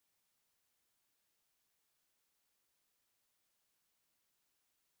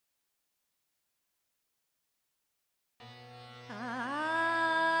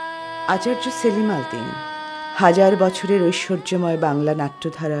আচার্য সেলিম আল দীন হাজার বছরের ঐশ্বর্যময় বাংলা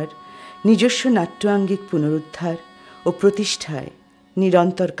নাট্যধারার নিজস্ব নাট্যাঙ্গিক পুনরুদ্ধার ও প্রতিষ্ঠায়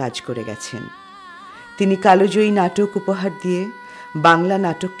নিরন্তর কাজ করে গেছেন। তিনি কালজয়ী নাটক উপহার দিয়ে বাংলা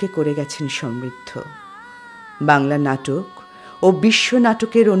নাটককে করে গেছেন সমৃদ্ধ। বাংলা নাটক ও বিশ্ব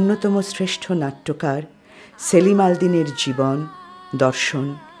নাটকের অন্যতম শ্রেষ্ঠ নাট্যকার সেলিম আল দীনের জীবন, দর্শন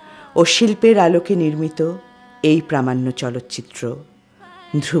ও শিল্পের আলোকে নির্মিত এই প্রামাণ্য চলচ্চিত্র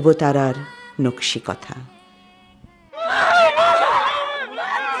ধ্রুবতারার নকশি কথা।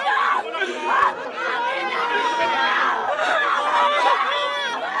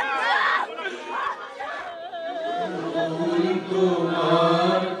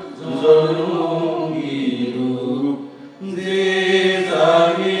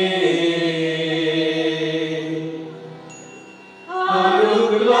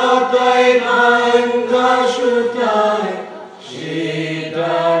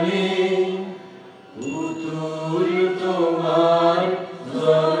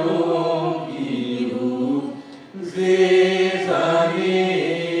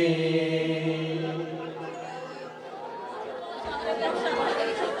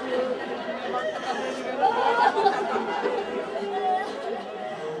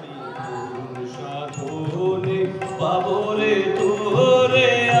 বাবরে তোরে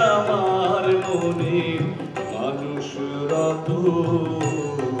আমার মনে মানুষরত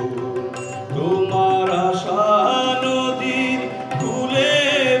তোমার আশা নদীর কূলে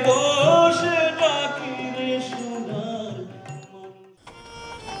বসে ডাকি রে সোনার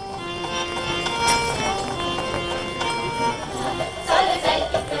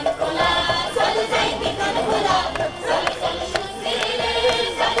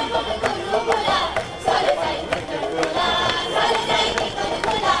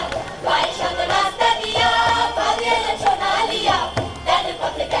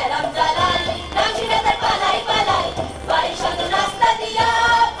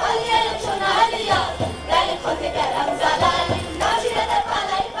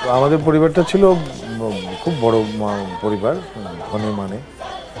আমাদের পরিবারটা ছিল খুব বড় পরিবার, ধনী মানে,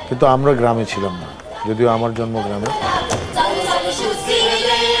 কিন্তু আমরা গ্রামে ছিলাম না, যদিও আমার জন্ম গ্রামে।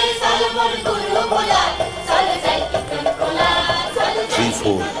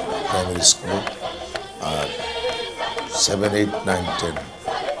 3-4 প্রাইমারি স্কুল আর 7, 8, 9, 10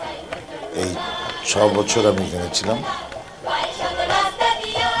 এই 6 বছর আমি এখানে ছিলাম।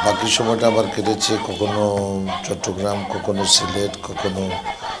 বাকি সময়টা আবার কেটেছে কখনো চট্টগ্রাম, কখনো সিলেট, কখনো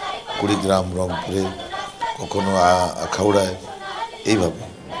কুড়িগ্রাম, রংপুরে, কখনো আখাউড়ায়, এইভাবে।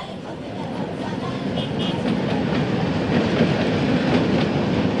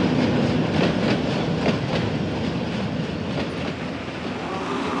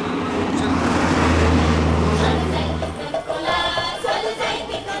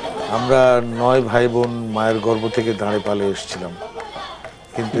 আমরা 9 ভাই বোন মায়ের গর্ভ থেকে দাঁড়ে পালে এসেছিলাম,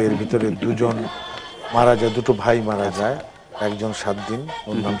 কিন্তু এর ভিতরে 2জন মারা যায়, 2টো ভাই মারা যায়। একজন 7 দিন,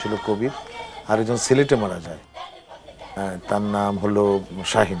 ওর নাম ছিল কবির, আর একজন সিলেটে মারা যায়, তার নাম হলো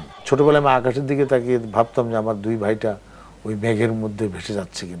শাহিন। ছোটবেলায় আমি আকাশের দিকে তাকিয়ে ভাবতাম যে আমার 2 ভাইটা ওই মেঘের মধ্যে ভেসে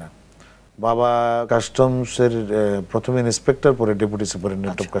যাচ্ছে কিনা। বাবা কাস্টমসের প্রথমে ইন্সপেক্টর, পরে ডেপুটি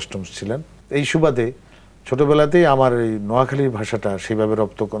সুপারিনটেন্ডেন্ট অফ কাস্টমস ছিলেন। এই সুবাদে ছোটবেলাতেই আমার এই নোয়াখালীর ভাষাটা সেইভাবে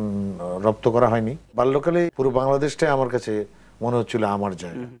রপ্ত করা হয়নি। বাল্যকালে পুরো বাংলাদেশটাই আমার কাছে মনে হচ্ছিল আমার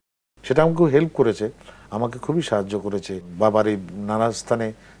জায়গা। সেটা আমাকে হেল্প করেছে, আমাকে খুবই সাহায্য করেছে বাবার এই নানা স্থানে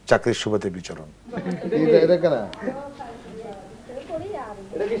চাকরির সুবাদে বিচরণ।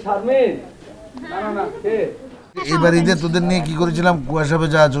 এবার ঈদে তোদের নিয়ে কি করেছিলাম? কুয়াশা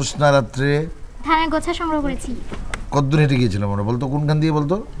ভেজা জ্যোৎস্না রাত্রে ধানের গোছা সংগ্রহ করেছি। কতদূর হেঁটে গিয়েছিলাম আমরা, বলতো কোনখান দিয়ে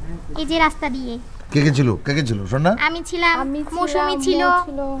বলতো? এই যে রাস্তা দিয়ে। কে কে ছিল? কে কে ছিল? সোনা আমি ছিলাম, মৌসুমী ছিল,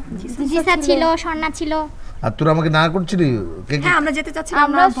 জিসা ছিল, স্বর্ণা ছিল। আর তোরা আমাকে না করছিলি? হ্যাঁ, আমরা যেতে চাচ্ছিলাম,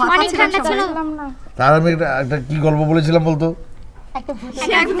 আমরা অনেক ঠান্ডা ছিল না। তার আমি একটা কি গল্প বলেছিলাম বলতো? একটা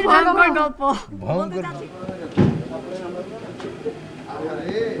ভয়ঙ্কর গল্প। ভয়ঙ্কর।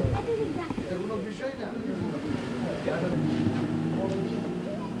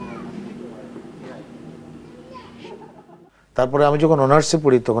 তারপরে আমি যখন অনার্সে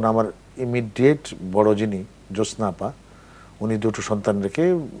পড়ি তখন আমার ইমিডিয়েট বড় যিনি জ্যোৎস্না আপা, উনি 2টো সন্তান রেখে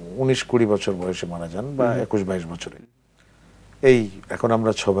 19-20 বছর বয়সে মারা যান, বা 21-22 বছরে। এই এখন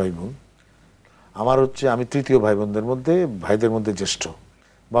আমরা 6 ভাই বোন। আমার হচ্ছে আমি 3য় ভাই বোনদের মধ্যে, ভাইদের মধ্যে জ্যেষ্ঠ।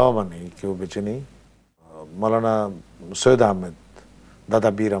 বাবা মা নেই, কেউ বেঁচে নেই। মাওলানা সৈয়দ আহমেদ দাদা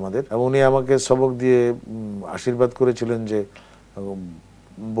বীর আমাদের, এবং উনি আমাকে সবক দিয়ে আশীর্বাদ করেছিলেন যে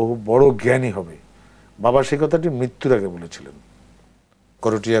বহু বড় জ্ঞানী হবে। বাবা সেই কথাটি মৃত্যুর আগে বলেছিলেন।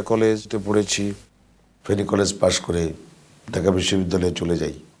 করটিয়া কলেজে পড়েছি, ফেনী কলেজ পাশ করে ঢাকা বিশ্ববিদ্যালয়ে চলে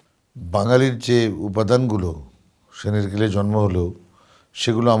যাই। বাঙালির যে উপাদানগুলো সেনের গিলে জন্ম হলেও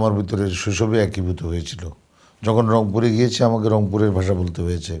সেগুলো আমার ভিতরে শৈশবে একীভূত হয়েছিল। যখন রংপুরে গিয়েছি আমাকে রংপুরের ভাষা বলতে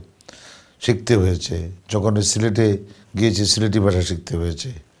হয়েছে, শিখতে হয়েছে। যখন সিলেটে গিয়েছি সিলেটি ভাষা শিখতে হয়েছে।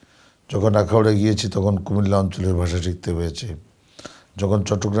 যখন আখাউড়ে গিয়েছি তখন কুমিল্লা অঞ্চলের ভাষা শিখতে হয়েছে। যখন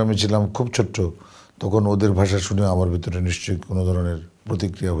চট্টগ্রামে ছিলাম খুব ছোট্ট, তখন ওদের ভাষা শুনে আমার ভিতরে নিশ্চয়ই কোনো ধরনের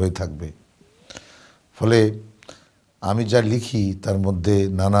প্রতিক্রিয়া হয়ে থাকবে। ফলে আমি যা লিখি তার মধ্যে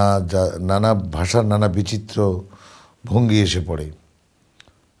নানা ভাষার নানা বিচিত্র ভঙ্গি এসে পড়ে,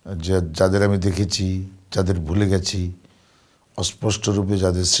 যাদের আমি দেখেছি, যাদের ভুলে গেছি, অস্পষ্ট রূপে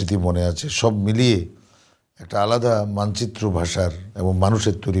যাদের স্মৃতি মনে আছে, সব মিলিয়ে একটা আলাদা মানচিত্র ভাষার এবং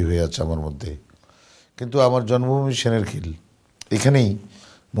মানুষের তৈরি হয়ে আছে আমার মধ্যে। কিন্তু আমার জন্মভূমি সেনেরখিল, এখানেই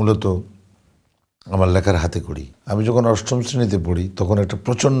মূলত আমার লেখার হাতে করি। আমি যখন অষ্টম শ্রেণীতে পড়ি তখন একটা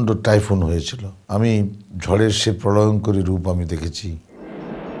প্রচণ্ড টাইফুন হয়েছিল। আমি ঝড়ের সে প্রলয়ঙ্করী রূপ আমি দেখেছি।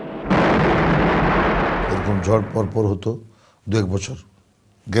 এরকম ঝড় পরপর হতো, 2-1 বছর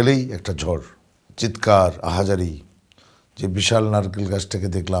গেলেই একটা ঝড়, চিৎকার, আহাজারি। যে বিশাল নারকেল গাছটাকে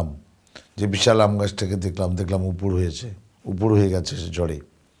দেখলাম, যে বিশাল আম গাছটাকে দেখলাম উপর হয়ে গেছে সে ঝড়ে।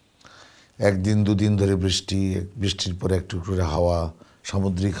 1 দিন 2 দিন ধরে বৃষ্টির পরে একটু করে হাওয়া,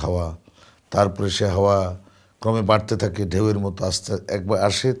 সামুদ্রিক হাওয়া, তারপরে সে হাওয়া ক্রমে বাড়তে থাকে ঢেউয়ের মতো, আস্তে একবার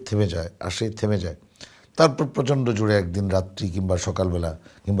আসে থেমে যায়, তারপর প্রচণ্ড জোরে একদিন রাত্রি কিংবা সকালবেলা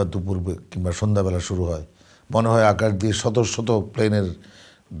কিংবা দুপুর কিংবা সন্ধ্যাবেলা শুরু হয়। মনে হয় আকাশ দিয়ে শত শত প্লেনের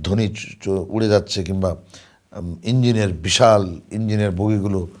ধ্বনি উড়ে যাচ্ছে, কিংবা বিশাল ইঞ্জিনের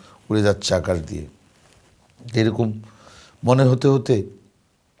বগিগুলো উড়ে যাচ্ছে আকাশ দিয়ে। এরকম মনে হতে হতে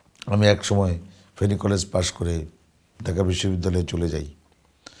আমি এক সময় ফেনী কলেজ পাশ করে ঢাকা বিশ্ববিদ্যালয়ে চলে যাই।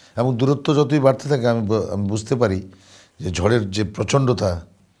 এবং দূরত্ব যতই বাড়তে থাকে আমি বুঝতে পারি যে ঝড়ের যে প্রচণ্ডতা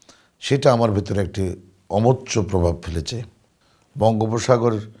সেটা আমার ভেতরে একটি অমোচ্চ প্রভাব ফেলেছে।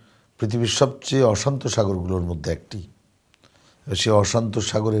 বঙ্গোপসাগর পৃথিবীর সবচেয়ে অশান্ত সাগরগুলোর মধ্যে একটি। সেই অশান্ত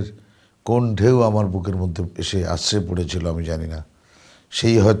সাগরের কোন ঢেউ আমার বুকের মধ্যে এসে আশ্রয় পড়েছিল আমি জানি না।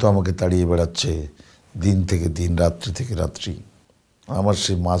 সেই হয়তো আমাকে তাড়িয়ে বেড়াচ্ছে দিন থেকে দিন, রাত্রি থেকে রাত্রি। আমার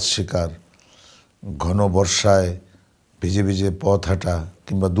সেই মাছ শিকার, ঘন বর্ষায় ভিজে ভিজে পথ হাঁটা,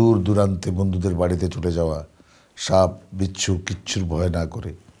 কিংবা দূর দূরান্তে বন্ধুদের বাড়িতে চলে যাওয়া, সাপ বিচ্ছু কিচ্ছুর ভয় না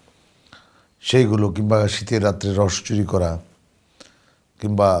করে সেইগুলো, কিংবা শীতের রাত্রে রস চুরি করা,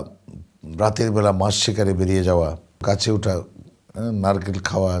 কিংবা রাতের বেলা মাছ শিকারে বেরিয়ে যাওয়া, কাছে ওঠা, নারকেল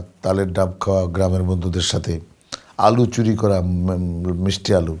খাওয়া, তালের ডাব খাওয়া গ্রামের বন্ধুদের সাথে, আলু চুরি করা,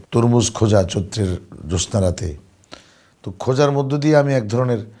 মিষ্টি আলু, তরমুজ খোঁজা চৈত্রের জ্যোৎস্না রাতে। তো খোঁজার মধ্য দিয়ে আমি এক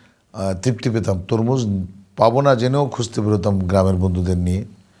ধরনের তৃপ্তি পেতাম। তরমুজ পাবো না জেনেও খুঁজতে বেরোতাম গ্রামের বন্ধুদের নিয়ে,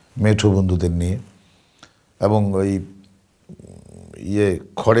 মেঠো বন্ধুদের নিয়ে। এবং ওই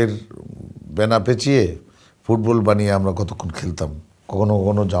খড়ের বেনা পেঁচিয়ে ফুটবল বানিয়ে আমরা কতক্ষণ খেলতাম, কখনো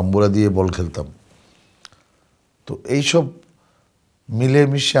কখনো জাম্বুরা দিয়ে বল খেলতাম। তো এইসব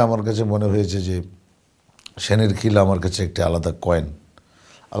মিলেমিশে আমার কাছে মনে হয়েছে যে সেনেরখিল আমার কাছে একটি আলাদা কয়েন,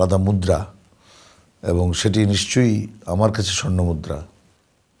 আলাদা মুদ্রা, এবং সেটি নিশ্চয়ই আমার কাছে স্বর্ণমুদ্রা।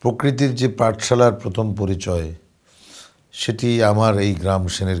 প্রকৃতির যে পাঠশালার প্রথম পরিচয় সেটি আমার এই গ্রাম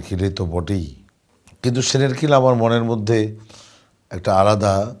সেনেরখিলে তো বটেই, কিন্তু সেনেরখিল আমার মনের মধ্যে একটা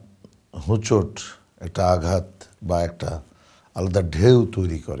আলাদা হোঁচট, একটা আঘাত বা একটা আলাদা ঢেউ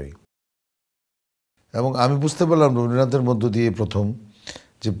তৈরি করে। এবং আমি বুঝতে পারলাম রবীন্দ্রনাথের মধ্য দিয়ে প্রথম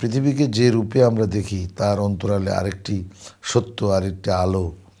যে পৃথিবীকে যে রূপে আমরা দেখি তার অন্তরালে আরেকটি সত্য, আরেকটি আলো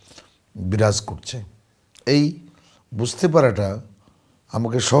বিরাজ করছে। এই বুঝতে পারাটা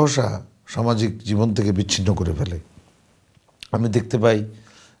আমাকে সহসা সামাজিক জীবন থেকে বিচ্ছিন্ন করে ফেলে। আমি দেখতে পাই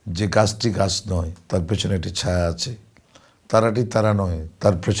যে গাছটি গাছ নয়, তার পেছনে একটি ছায়া আছে, তারাটি তারা নয়,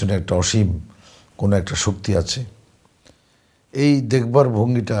 তার পেছনে একটা অসীম কোনো একটা শক্তি আছে। এই দেখবার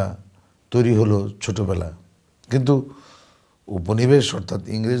ভঙ্গিটা তৈরি হলো ছোটবেলা। কিন্তু উপনিবেশ অর্থাৎ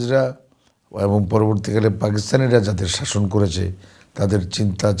ইংরেজরা এবং পরবর্তীকালে পাকিস্তানিরা যাদের শাসন করেছে তাদের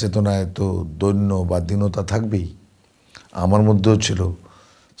চিন্তা চেতনায় তো দৈন্য বা দীনতা থাকবেই। আমার মধ্যেও ছিল।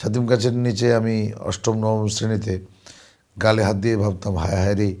 ছাতিম গাছের নিচে আমি অষ্টম নবম শ্রেণীতে গালে হাত দিয়ে ভাবতাম, হায়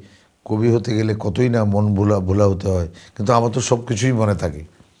হায় রে, কবি হতে গেলে কতই না মন ভোলা হতে হয়। কিন্তু আমার তো সব কিছুই মনে থাকে,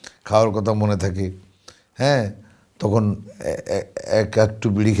 খাওয়ার কথা মনে থাকে। হ্যাঁ, তখন একটু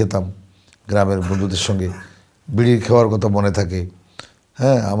বিড়ি খেতাম গ্রামের বন্ধুদের সঙ্গে, বিড়ি খাওয়ার কথা মনে থাকে।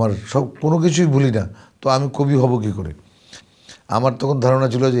 হ্যাঁ, আমার সব কোনো কিছুই ভুলি না। তো আমি কবি হব কী করে? আমার তখন ধারণা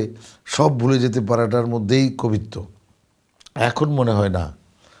ছিল যে সব ভুলে যেতে পারাটার মধ্যেই কবিত্ব। এখন মনে হয় না,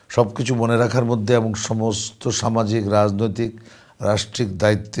 সব কিছু মনে রাখার মধ্যে এবং সমস্ত সামাজিক, রাজনৈতিক, রাষ্ট্রিক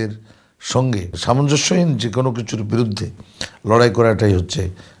দায়িত্বের সঙ্গে সামঞ্জস্যহীন যে কোনো কিছুর বিরুদ্ধে লড়াই করাটাই হচ্ছে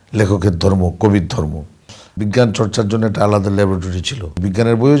লেখকের ধর্ম, কবির ধর্ম। বিজ্ঞান চর্চার জন্য একটা আলাদা ল্যাবরেটরি ছিল।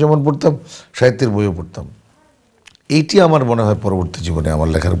 বিজ্ঞানের বইও যেমন পড়তাম, সাহিত্যের বইও পড়তাম। এইটি আমার মনে হয় পরবর্তী জীবনে আমার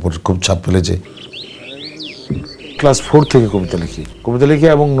লেখার উপর খুব ছাপ ফেলেছে। ক্লাস 4 থেকে কবিতা লিখি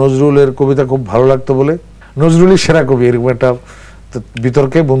এবং নজরুলের কবিতা খুব ভালো লাগতো বলে নজরুলই সেরা কবি এরকম একটা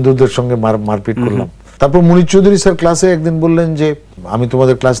বিতর্কে বন্ধুদের সঙ্গে মারপিট করলাম। তারপর মুনির চৌধুরী স্যার ক্লাসে একদিন বললেন যে আমি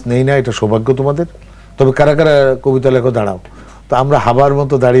তোমাদের ক্লাস নেই না, এটা সৌভাগ্য তোমাদের, তবে কারা কারা কবিতা লেখো দাঁড়াও। তো আমরা হাবার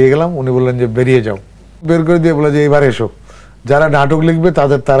মতো দাঁড়িয়ে গেলাম। উনি বললেন যে বেরিয়ে যাও, বের করে দিয়ে বলে যে এবার এসো, যারা নাটক লিখবে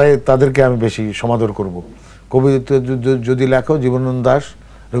তাদেরকে আমি বেশি সমাদর করব। কবিতা যদি লেখো জীবনানন্দ দাশ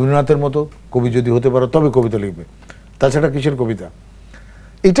রবীন্দ্রনাথের মতো কবি যদি হতে পারো তবে কবিতা লিখবে, তাছাড়া কিসের কবিতা।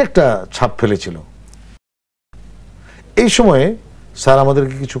 এটা একটা ছাপ ফেলেছিল। এই সময়ে স্যার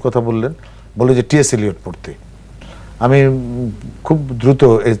আমাদেরকে কিছু কথা বলে যে টি.এস. এলিয়ট পড়তে। আমি খুব দ্রুত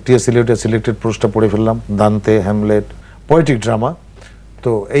টি.এস. এলিয়টের সিলেক্টেড প্রোজটা পড়ে ফেললাম, দান্তে, হ্যামলেট, পোয়েটিক ড্রামা।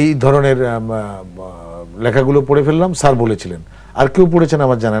 তো এই ধরনের লেখাগুলো পড়ে ফেললাম। স্যার বলেছিলেন, আর কেউ পড়েছেন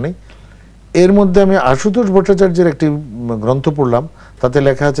আমার জানা নেই। এর মধ্যে আমি আশুতোষ ভট্টাচার্যের একটি গ্রন্থ পড়লাম, তাতে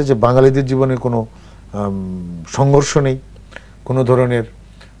লেখা আছে যে বাঙালিদের জীবনে কোনো সংঘর্ষ নেই, কোনো ধরনের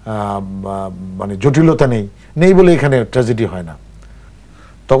মানে জটিলতা নেই বলে এখানে ট্র্যাজেডি হয় না।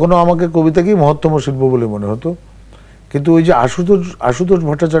 তখনও আমাকে কবিতাকেই মহত্তম শিল্প বলে মনে হতো। কিন্তু ওই যে আশুতোষ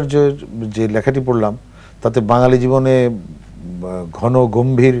ভট্টাচার্যের যে লেখাটি পড়লাম, তাতে বাঙালি জীবনে ঘন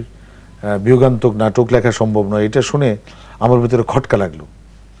গম্ভীর বিয়োগান্তক নাটক লেখা সম্ভব নয়, এটা শুনে আমার ভিতরে খটকা লাগলো।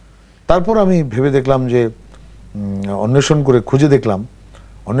 তারপর আমি ভেবে দেখলাম যে অন্বেষণ করে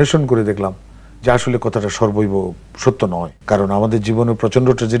দেখলাম যে আসলে কথাটা সর্বৈব সত্য নয়। কারণ আমাদের জীবনে প্রচন্ড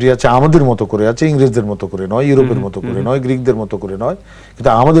ট্র্যাজেডি আছে, আমাদের মতো করে আছে, ইংরেজদের মতো করে নয়, ইউরোপের মতো করে নয়, গ্রিকদের মতো করে নয়, কিন্তু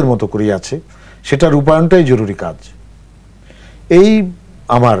আমাদের মতো করেই আছে। সেটা রূপায়ণটাই জরুরি কাজ। এই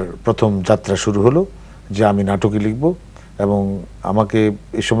আমার প্রথম যাত্রা শুরু হলো যে আমি নাটকই লিখব। এবং আমাকে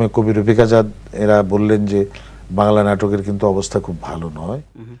এই সময় কবি রফিকাজাদ এরা বললেন যে বাংলা নাটকের কিন্তু অবস্থা খুব ভালো নয়,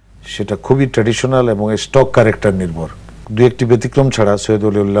 সেটা খুবই ট্র্যাডিশনাল এবং স্টক ক্যারেক্টার নির্ভর। দু একটি ব্যতিক্রম ছাড়া, সৈয়দ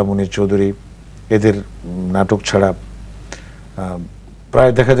অলিউল্লাহ, মুনির চৌধুরী, এদের নাটক ছাড়া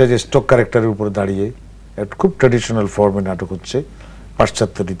প্রায় দেখা যায় যে স্টক ক্যারেক্টারের উপর দাঁড়িয়ে একটা খুব ট্র্যাডিশনাল ফর্মে নাটক হচ্ছে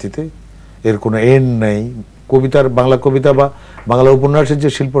পাশ্চাত্য রীতিতে। এর কোনো এন্ড নেই। কবিতার, বাংলা কবিতা বা বাংলা উপন্যাসের যে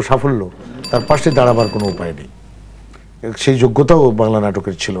শিল্প সাফল্য, তার পাশে দাঁড়াবার কোনো উপায় নেই। সেই যোগ্যতাও বাংলা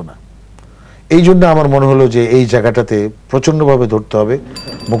নাটকের ছিল না। এই জন্য আমার মনে হলো যে এই জায়গাটাতে প্রচণ্ডভাবে ধরতে হবে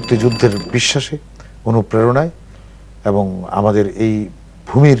মুক্তিযুদ্ধের বিশ্বাসে, অনুপ্রেরণায়, এবং আমাদের এই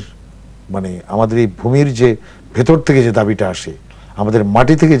ভূমির যে ভেতর থেকে যে দাবিটা আসে, আমাদের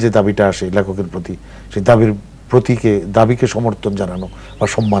মাটি থেকে যে দাবিটা আসে লেখকের প্রতি, সেই দাবিকে সমর্থন জানানো বা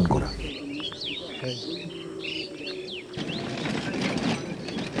সম্মান করা।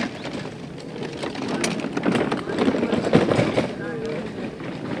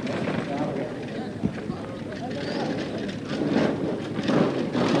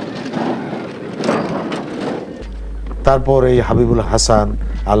 তারপর এই হাবিবুল হাসান,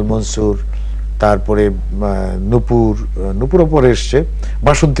 আল মনসুর, তারপরে নূপুর পরে এসছে,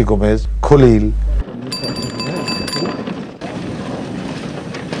 বাসন্তী কোমেজ, খলিল।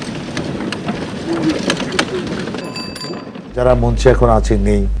 যারা মঞ্চে এখন আছে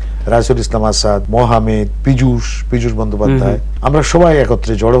নেই, রাসুল ইসলাম আসাদ, মোহামেদ, পীযূষ বন্দ্যোপাধ্যায়, আমরা সবাই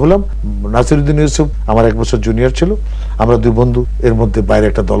একত্রে জড়ো হলাম। নাসিরউদ্দিন ইউসুফ আমার 1 বছর জুনিয়র ছিল। আমরা 2 বন্ধু এর মধ্যে বাইরে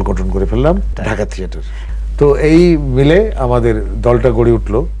একটা দল গঠন করে ফেললাম, ঢাকা থিয়েটার। তো এই মিলে আমাদের দলটা গড়ে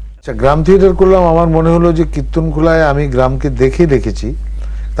উঠলো। আচ্ছা, গ্রাম থিয়েটার করলাম। আমার মনে হলো যে কীর্তনখোলায় আমি গ্রামকে দেখেছি।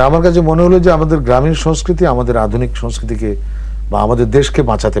 তা আমার কাছে মনে হলো যে আমাদের গ্রামীণ সংস্কৃতি আমাদের আধুনিক সংস্কৃতিকে বা আমাদের দেশকে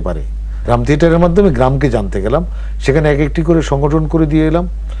বাঁচাতে পারে। গ্রাম থিয়েটারের মাধ্যমে গ্রামকে জানতে গেলাম, সেখানে এক একটি করে সংগঠন করে দিয়ে এলাম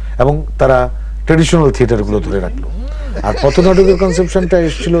এবং তারা ট্র্যাডিশনাল থিয়েটারগুলো ধরে রাখলো। আর পথনাটকের কনসেপশনটা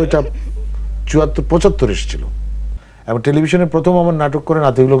এসেছিল, এটা 74-75 এসেছিল। এবং টেলিভিশনে প্রথম আমার নাটক করেন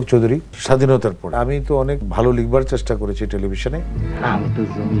আতিকুল হক চৌধুরী স্বাধীনতার পর। আমি তো অনেক ভালো লিখবার চেষ্টা করেছি টেলিভিশনে। আমি তো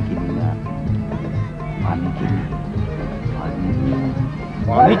জমি কিনি না, পানি কিনি।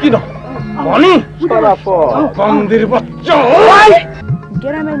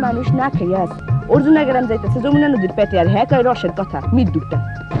 গ্রামের মানুষ না খেয়ে আছে, অর্জুনা গ্রাম যাইতেছে যমুনা নদীর পেটে, আর হ্যাঁ কয় রসের কথা মৃত্যুটা।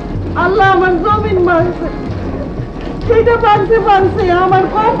 আল্লাহ আমার জমিন মারছে, সেটা পারছে আমার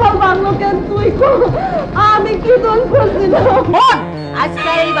কপাল বাংলো কেন তুই আমি কি দোল করছি না। আজকে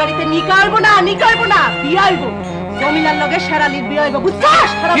এই বাড়িতে নিকারবো না বিয়ে হইব, জমিনার লগে শেরালির বিয়ে হইব, বুঝছস?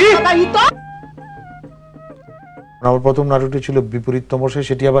 আমার প্রথম নাটকটি ছিল বিপরীত তমসায়,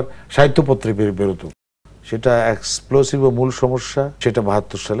 সেটি আবার সাহিত্যপত্রে বেরোতো। সেটা এক্সপ্লোসিভ ও মূল সমস্যা, সেটা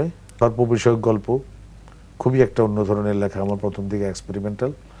 72 সালে। সর্প বিষয়ক গল্প, খুবই একটা অন্য ধরনের লেখা আমার প্রথম দিকে,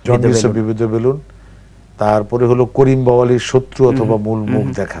 এক্সপেরিমেন্টাল। জন্ডিসের বিবিধ বেলুন। তারপরে হলো করিম বাওয়ালির শত্রু অথবা মূল মুখ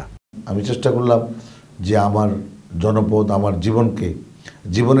দেখা। আমি চেষ্টা করলাম যে আমার জনপদ, আমার জীবনকে,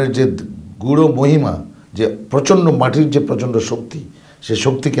 জীবনের যে গূঢ় মহিমা, যে প্রচণ্ড মাটির যে প্রচণ্ড শক্তি, সে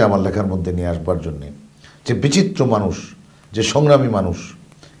শক্তিকে আমার লেখার মধ্যে নিয়ে আসবার জন্যে, যে বিচিত্র মানুষ, যে সংগ্রামী মানুষ,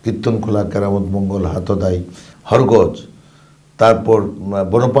 কীর্তনখোলা, কেরামত মঙ্গল, হাতদাই, হরগজ, তারপর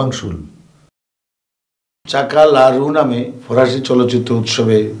বনপাংশুল। চাকা লারু নামে ফরাসি চলচ্চিত্র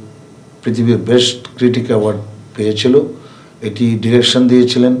উৎসবে পৃথিবীর বেস্ট ক্রিটিক অ্যাওয়ার্ড পেয়েছিল। এটি ডিরেকশন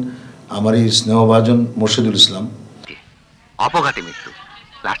দিয়েছিলেন আমারই স্নেহভাজন মোর্শেদুল ইসলাম। অপঘাতে মৃত্যু,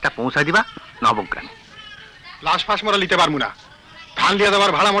 লাশটা পৌঁছা দিবা নবগ্রামে। লাশ ফাঁস মোরা লিতে পারবো না, ধান লিয়া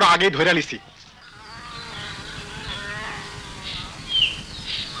দেওয়ার ভাড়া মোরা আগেই ধরে লিছি।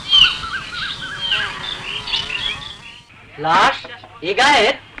 লাশ এ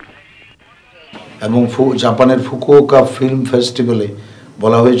গায়ের। এবং জাপানের ফুকুওকা ফিল্ম ফেস্টিভ্যালে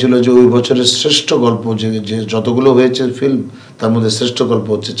বলা হয়েছিল যে ওই বছরের শ্রেষ্ঠ গল্প, যে যতগুলো হয়েছে ফিল্ম, তার মধ্যে শ্রেষ্ঠ গল্প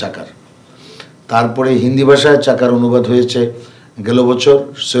হচ্ছে চাকার। তারপরে হিন্দি ভাষায় চাকার অনুবাদ হয়েছে গেল বছর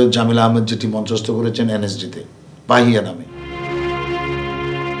সৈয়দ জামিল আহমেদ, যেটি মঞ্চস্থ করেছেন এনএসডিতে বাহিয়া নামে।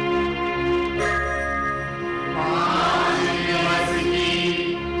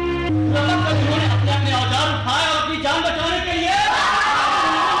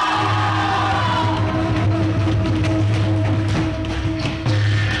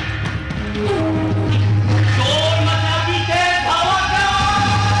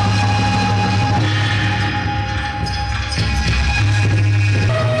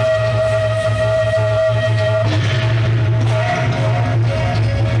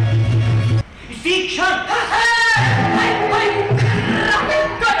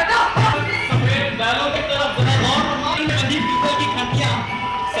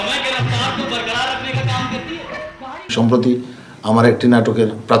 সম্প্রতি আমার একটি নাটকের,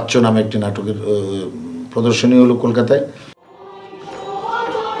 প্রাচ্য নামে একটি নাটকের প্রদর্শনী হলো কলকাতায়।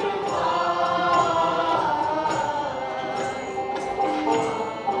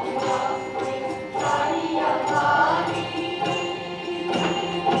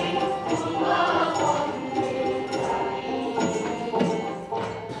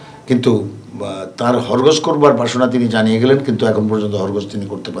 কিন্তু তার হরগজ করবার বাসনা তিনি জানিয়ে গেলেন, কিন্তু এখন পর্যন্ত হরগজ তিনি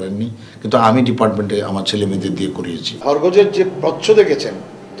করতে পারেননি। কিন্তু আমি ডিপার্টমেন্টে আমার ছেলে মেয়েদের দিয়ে করিয়েছি। হরগজের যে প্রচ্ছদ দেখেছেন,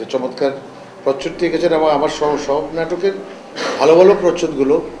 যে চমৎকার প্রচ্ছদ দেখেছেন, এবং আমার সব নাটকের ভালো ভালো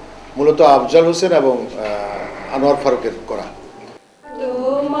প্রচ্ছদগুলো মূলত আফজাল হোসেন এবং আনোয়ার ফারুকের করা।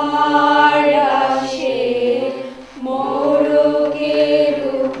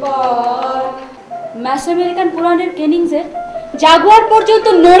 ম্যাস আমেরিকান পুরাণের কেনিংসের জাগুয়ার পর্যন্ত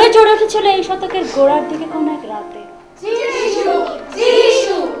নড়ে চড়ে উঠেছিল এই শতকের গোড়ার দিকে কোন এক রাতে।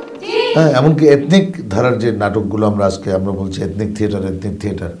 হ্যাঁ, এমনকি এথনিক ধারার যে নাটকগুলো আমরা বলছি এথনিক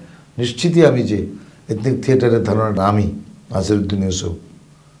থিয়েটার, নিশ্চিতই আমি যে এথনিক থিয়েটারের ধারণাটা আমি নাসিরউদ্দিন ইউসুফ,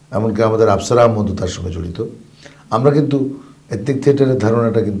 এমনকি আমাদের আফসারা আহমদও তার সঙ্গে জড়িত। আমরা কিন্তু এথনিক থিয়েটারের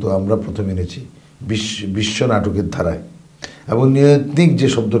ধারণাটা কিন্তু আমরা প্রথমে এনেছি বিশ্ব নাটকের ধারায়। এবং এথনিক যে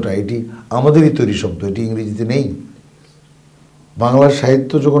শব্দটা, এটি আমাদেরই তৈরি শব্দ, এটি ইংরেজিতে নেই। বাংলা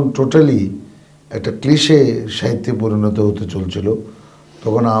সাহিত্য যখন টোটালি একটা ক্লিশে সাহিত্যে পরিণত হতে চলছিল,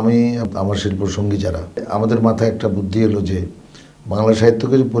 তখন আমি, আমার শিল্পসঙ্গী যারা, আমাদের মাথায় একটা বুদ্ধি এলো যে বাংলা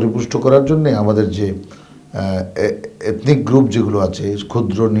সাহিত্যকে পরিপুষ্ট করার জন্যে আমাদের যে এথনিক গ্রুপ যেগুলো আছে,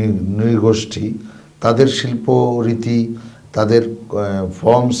 ক্ষুদ্র নৃগোষ্ঠী, তাদের শিল্প রীতি, তাদের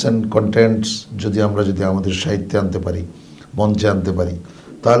ফর্মস অ্যান্ড কন্টেন্টস যদি আমাদের সাহিত্যে আনতে পারি, মঞ্চে আনতে পারি,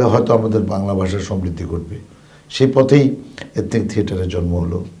 তাহলে হয়তো আমাদের বাংলা ভাষার সমৃদ্ধি ঘটবে। সেই পথেই এথনিক থিয়েটারের জন্ম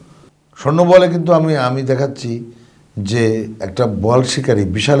হলো। স্বর্ণবলে কিন্তু আমি দেখাচ্ছি যে একটা বল শিকারী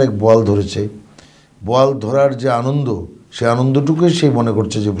বিশাল এক বল ধরেছে, বল ধরার যে আনন্দ, সেই আনন্দটুকুই সে মনে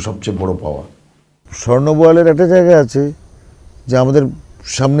করছে যে সবচেয়ে বড় পাওয়া। স্বর্ণবলের একটা জায়গা আছে যে আমাদের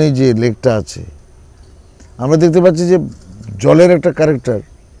সামনেই যে লেকটা আছে, আমরা দেখতে পাচ্ছি যে জলের একটা ক্যারেক্টার,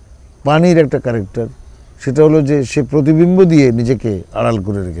 পানির একটা ক্যারেক্টার, সেটা হলো যে সে প্রতিবিম্ব দিয়ে নিজেকে আড়াল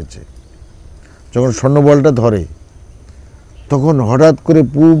করে রেখেছে। যখন স্বর্ণবলটা ধরে, তখন হঠাৎ করে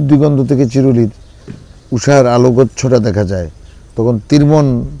পূব দিগন্ত থেকে চিরুলির উষার আলোকচ্ছটা দেখা যায়। তখন তিরমন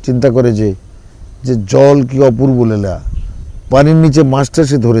চিন্তা করে যে জল কি অপূর্ব লীলা, পানির নিচে মাছটা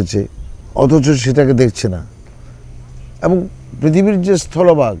সে ধরেছে, অথচ সেটাকে দেখছে না। এবং পৃথিবীর যে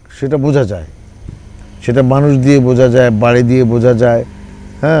স্থলভাগ, সেটা বোঝা যায়, সেটা মানুষ দিয়ে বোঝা যায়, বাড়ি দিয়ে বোঝা যায়,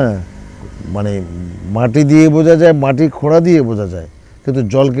 হ্যাঁ, মানে মাটি দিয়ে বোঝা যায়, মাটি খোঁড়া দিয়ে বোঝা যায়, কিন্তু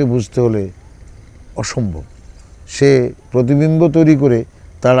জলকে বুঝতে হলে অসম্ভব। সে প্রতিবিম্ব তৈরি করে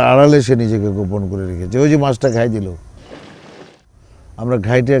তার আড়ালে সে নিজেকে গোপন করে রেখেছে। ওই যে মাছটা ঘাই দিল, আমরা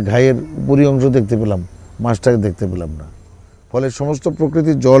ঘাইয়ের উপরি অংশ দেখতে পেলাম, মাছটাকে দেখতে পেলাম না। ফলে সমস্ত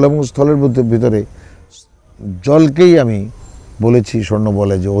প্রকৃতির জল এবং স্থলের ভিতরে জলকেই আমি বলেছি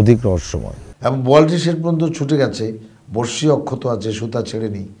স্বর্ণবলে যে অধিক রহস্যময়। এবং বোয়ালটি শেষ পর্যন্ত ছুটে গেছে, বর্ষি অক্ষত আছে, সুতা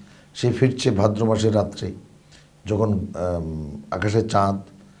ছেড়েনি। সে ফিরছে ভাদ্র মাসের রাত্রে, যখন আকাশে চাঁদ,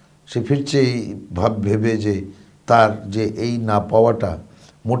 সে ফিরছে এই ভেবে যে তার যে এই না পাওয়াটা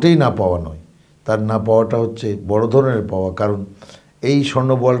মোটেই না পাওয়া নয়, তার না পাওয়াটা হচ্ছে বড় ধরনের পাওয়া। কারণ এই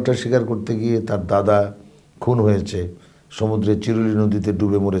স্বর্ণ বোয়ালটা শিকার করতে গিয়ে তার দাদা খুন হয়েছে, সমুদ্রে চিরুলি নদীতে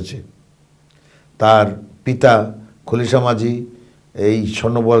ডুবে মরেছে। তার পিতা খলিশা মাঝি এই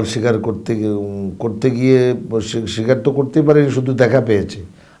স্বর্ণবল শিকার করতে গিয়ে শিকার তো করতেই পারেনি, শুধু দেখা পেয়েছে,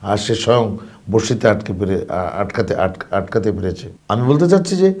 আর সে স্বয়ং বর্ষিতে আটকাতে পেরেছে। আমি বলতে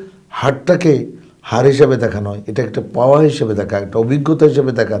চাচ্ছি যে হারটাকে হার হিসাবে দেখা নয়, এটা একটা পাওয়া হিসেবে দেখা, একটা অভিজ্ঞতা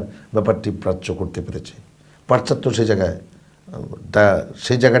হিসেবে দেখার ব্যাপারটি প্রাচ্য করতে পেরেছে। পাশ্চাত্য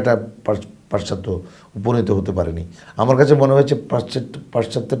সেই জায়গাটা পাশ্চাত্য উপনীত হতে পারেনি। আমার কাছে মনে হয়েছে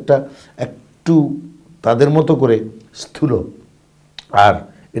পাশ্চাত্যেরটা একটু তাদের মতো করে স্থূল, আর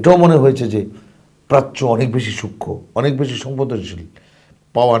এটাও মনে হয়েছে যে প্রাচ্য অনেক বেশি সূক্ষ্ম, অনেক বেশি সংবেদনশীল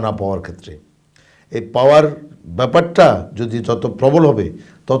পাওয়া না পাওয়ার ক্ষেত্রে। এই পাওয়ার ব্যাপারটা যদি যত প্রবল হবে,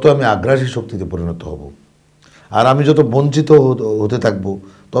 তত আমি আগ্রাসী শক্তিতে পরিণত হব, আর আমি যত বঞ্চিত হতে থাকব,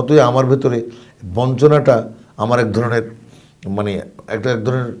 ততই আমার ভেতরে বঞ্চনাটা আমার এক ধরনের এক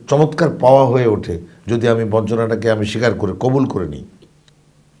ধরনের চমৎকার পাওয়া হয়ে ওঠে, যদি আমি বঞ্চনাটাকে আমি স্বীকার করে কবুল করে নিই।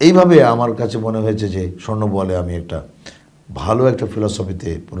 এইভাবে আমার কাছে মনে হয়েছে যে স্বর্ণবলে আমি একটা ভালো একটা ফিলসফিতে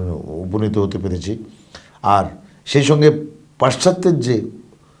উপনীত হতে পেরেছি। আর সেই সঙ্গে পাশ্চাত্যের যে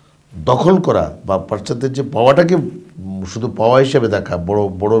দখল করা বা পাশ্চাত্যের যে পাওয়াটাকে শুধু পাওয়া হিসেবে দেখা,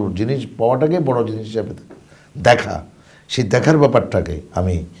 বড় জিনিস পাওয়াটাকে বড় জিনিস হিসেবে দেখা, সেই দেখার ব্যাপারটাকে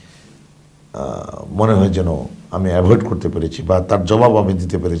আমি মনে হয় যেন আমি অ্যাভয়েড করতে পেরেছি, বা তার জবাব আমি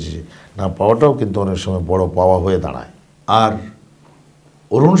দিতে পেরেছি যে না, পাওয়াটাও কিন্তু অনেক সময় বড় পাওয়া হয়ে দাঁড়ায়। আর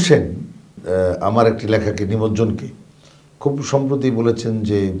অরুণ সেন আমার একটি লেখাকে, নিমজ্জনকে, খুব সম্প্রতি বলেছেন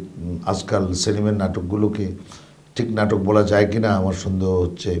যে আজকাল সেলিমের নাটকগুলোকে ঠিক নাটক বলা যায় কি না আমার সন্দেহ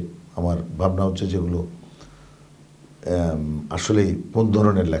হচ্ছে, আমার ভাবনা হচ্ছে যেগুলো আসলেই কোন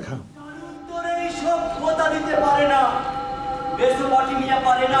ধরনের লেখা।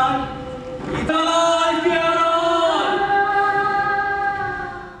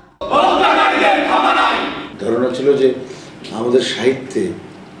 ধারণা ছিল যে আমাদের সাহিত্যে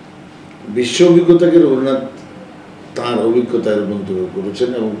বিশ্ব অভিজ্ঞতাকে রবীন্দ্রনাথ তাঁর অভিজ্ঞতায় রূপান্তরিত করেছেন,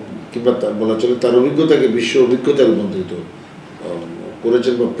 এবং কিংবা বলা চলে তার অভিজ্ঞতাকে বিশ্ব অভিজ্ঞতায় রূপান্তরিত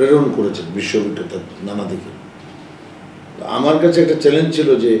করেছেন বা প্রেরণ করেছেন বিশ্ব অভিজ্ঞতার নানা দিকে। আমার কাছে একটা চ্যালেঞ্জ ছিল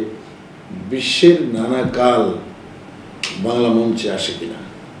যে বিশ্বের নানা কাল বাংলা মঞ্চে আসে কিনা,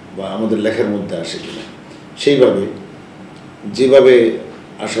 বা আমাদের লেখার মধ্যে আসে কিনা, সেইভাবে যেভাবে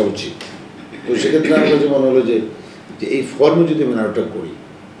আসা উচিত। তো সেক্ষেত্রে আমার কাছে মনে হলো যে এই ফর্মে যদি আমি নাটকটা করি,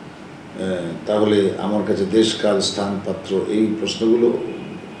 তাহলে আমার কাছে দেশ, কাল, স্থান, পাত্র এই প্রশ্নগুলো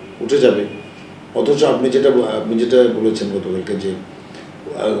উঠে যাবে। অথচ আপনি যেটা বলেছেন গতকালকে, যে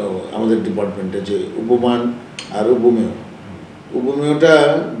আমাদের ডিপার্টমেন্টে যে উপমান আর উপমেয়টা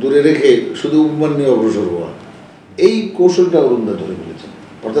দূরে রেখে শুধু উপমান নিয়ে অগ্রসর হওয়া, এই কৌশলটা অরুণদা ধরে ফেলেছেন।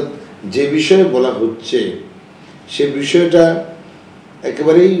 অর্থাৎ যে বিষয়ে বলা হচ্ছে সে বিষয়টা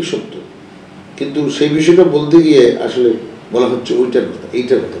একেবারেই সত্য, কিন্তু সেই বিষয়টা বলতে গিয়ে আসলে বলা হচ্ছে ওইটার কথা,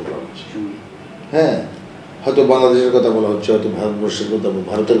 এইটার কথা বলা হচ্ছে। হ্যাঁ, হয়তো বাংলাদেশের কথা বলা হচ্ছে, হয়তো ভারতবর্ষের কথা,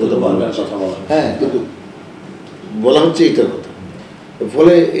 ভারতের কথা বলা হচ্ছে, হ্যাঁ, কিন্তু বলা হচ্ছে এইটার কথা।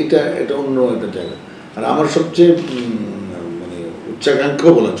 ফলে এটা অন্য একটা জায়গা। আর আমার সবচেয়ে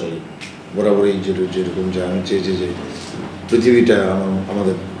উচ্চাকাঙ্ক্ষাও বলা চলে বরাবরই, যেরকম যে আমি চেয়েছি যে পৃথিবীটা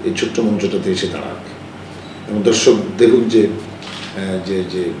আমাদের এই ছোট্ট মঞ্চটাতে এসে দাঁড়াক, এবং দর্শক দেখুক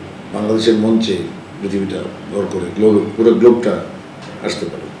যে বাংলাদেশের মঞ্চে পৃথিবীটা ভর করে পুরো গ্লোবটা আসতে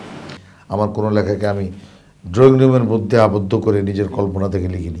পারে। আমার কোনো লেখাকে আমি ড্রয়িং রুমের মধ্যে আবদ্ধ করে নিজের কল্পনা থেকে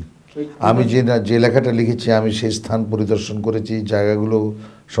লিখিনি। আমি যে লেখাটা লিখেছি, আমি সেই স্থান পরিদর্শন করেছি, জায়গাগুলো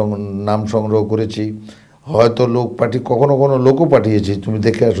নাম সংগ্রহ করেছি, হয়তো কখনো লোকও পাঠিয়েছি, তুমি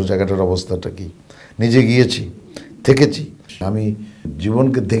দেখে আসো জায়গাটার অবস্থাটা কি, নিজে গিয়েছি, থেকেছি। আমি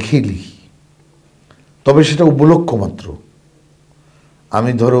জীবনকে দেখেই লিখি, তবে সেটা উপলক্ষ মাত্র।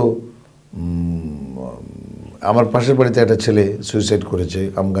 আমি ধরো আমার পাশের বাড়িতে একটা ছেলে সুইসাইড করেছে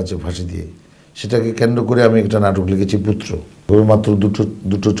আম গাছে ফাঁসি দিয়ে, সেটাকে কেন্দ্র করে আমি একটা নাটক লিখেছি পুত্র। মাত্র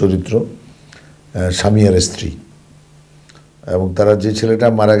দুটো চরিত্র, স্বামী আর স্ত্রী, এবং তারা যে ছেলেটা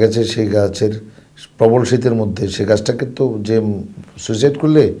মারা গেছে সেই গাছের প্রবল শীতের মধ্যে সে গাছটাকে তো যে সুইসাইড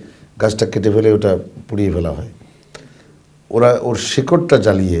করলে গাছটা কেটে ফেলে ওটা পুড়িয়ে ফেলা হয়, ওর শিকড়টা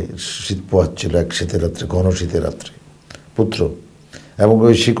জ্বালিয়ে শীত পোহাচ্ছিল এক শীতের রাত্রে, ঘন শীতের রাত্রে পুত্র, এবং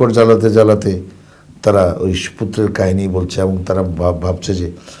ওই শিকড় জ্বালাতে তারা ওই পুত্রের কাহিনী বলছে, এবং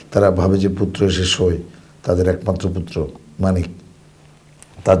তারা ভাবে যে পুত্র এসে শোয়, তাদের একমাত্র পুত্র মানিক।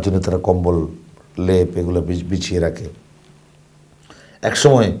 তার জন্য তারা কম্বল লেপ এগুলো বিছিয়ে রাখে।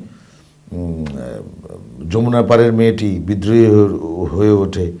 একসময় যমুনা পাড়ের মেয়েটি বিদ্রোহী হয়ে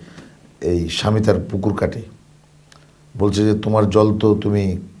ওঠে, এই স্বামী তার পুকুর কাটে, বলছে যে তোমার জল তো তুমি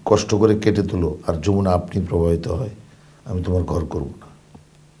কষ্ট করে কেটে তুলো আর যমুনা আপনি প্রবাহিত হয়, আমি তোমার ঘর করব না।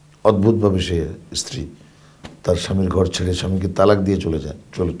 অদ্ভুতভাবে সে স্ত্রী তার স্বামীর ঘর ছেড়ে স্বামীকে তালাক দিয়ে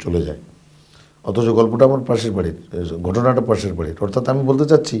চলে যায়। অথচ গল্পটা আমার পাশের বাড়ির, ঘটনাটা পাশের বাড়ির। অর্থাৎ আমি বলতে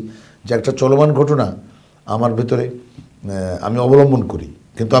চাচ্ছি যে একটা চলমান ঘটনা আমার ভেতরে আমি অবলম্বন করি,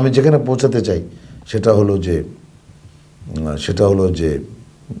 কিন্তু আমি যেখানে পৌঁছাতে চাই সেটা হলো যে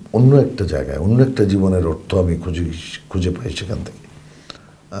অন্য একটা জায়গায়, অন্য একটা জীবনের অর্থ আমি খুঁজে পাই সেখান থেকে।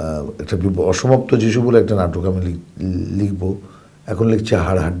 একটা অসমাপ্ত যিশু বলে একটা নাটক আমি লিখব, এখন লিখছি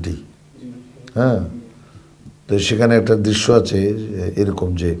হাড়হাড্ডি। হ্যাঁ, তো সেখানে একটা দৃশ্য আছে এরকম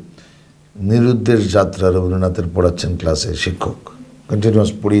যে নিরুদ্দেশ যাত্রা রবীন্দ্রনাথের পড়াচ্ছেন ক্লাসে, শিক্ষক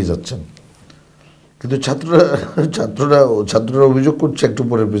কন্টিনিউয়াস পড়িয়ে যাচ্ছেন, কিন্তু ছাত্ররা অভিযোগ করছে একটু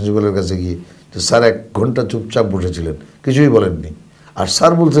পরে প্রিন্সিপালের কাছে গিয়ে যে স্যার 1 ঘন্টা চুপচাপ বসেছিলেন, কিছুই বলেননি। আর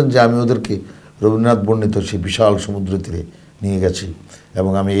স্যার বলছেন যে আমি ওদেরকে রবীন্দ্রনাথ বর্ণিত সেই বিশাল সমুদ্র তীরে নিয়ে গেছি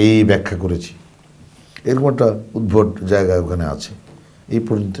এবং আমি এই ব্যাখ্যা করেছি। এরকম একটা উদ্ভট জায়গা ওখানে আছে। এই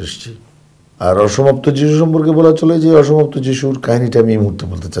পর্যন্ত এসেছি। আর অসমাপ্ত যিশু সম্পর্কে বলা চলে যে অসমাপ্ত যিশুর কাহিনীটা আমি এই মুহূর্তে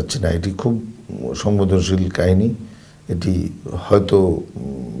বলতে চাচ্ছি না। এটি খুব সংবেদনশীল কাহিনী। এটি হয়তো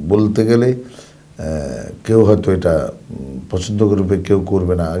বলতে গেলে কেউ হয়তো এটা পছন্দ করবে, কেউ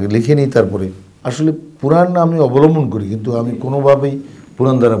করবে না। আগে লিখে নিই, তারপরে আসলে পুরাণ আমি অবলম্বন করি, কিন্তু আমি কোনোভাবেই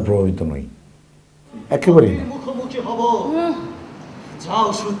পুরাণ দ্বারা প্রভাবিত নই, একেবারেই না।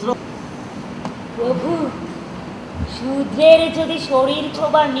 প্রভু, শূদ্রের যদি শরীর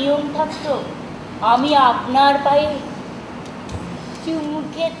ছোবার নিয়ম থাকতো, আমি আপনার পায়ে চুমু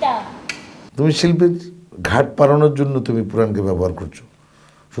খেতাম। তুমি শিল্পীর ঘাট পারানোর জন্য তুমি পুরাণকে ব্যবহার করছো,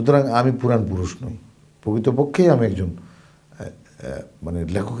 সুতরাং আমি পুরাণ পুরুষ নই। প্রকৃতপক্ষেই আমি একজন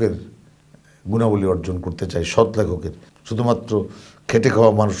লেখকের গুণাবলী অর্জন করতে চাই, সৎ লেখকের। শুধুমাত্র খেটে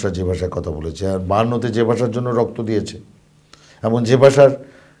খাওয়া মানুষরা যে ভাষায় কথা বলেছে, আর 52-তে যে ভাষার জন্য রক্ত দিয়েছে, এমন যে ভাষার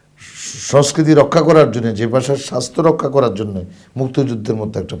সংস্কৃতি রক্ষা করার জন্য, যে ভাষার স্বাস্থ্য রক্ষা করার জন্য মুক্তিযুদ্ধের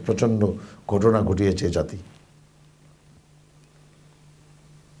মতো একটা প্রচণ্ড ঘটনা ঘটিয়েছে জাতি।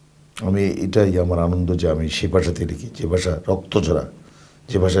 আমি এটাই আমার আনন্দ যে আমি সেই ভাষাতে লিখি, যে ভাষা রক্তঝরা,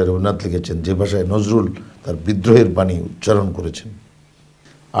 যে ভাষায় রবীন্দ্রনাথ লিখেছেন, যে ভাষায় নজরুল তার বিদ্রোহের বাণী উচ্চারণ করেছেন।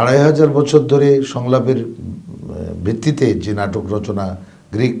 2500 বছর ধরে সংলাপের ভিত্তিতে যে নাটক রচনা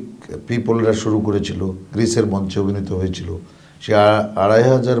গ্রিক পিপলরা শুরু করেছিল, গ্রিসের মঞ্চে অভিনীত হয়েছিল, সে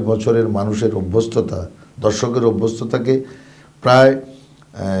 2500 বছরের মানুষের অভ্যস্ততা, দর্শকের অভ্যস্ততাকে প্রায়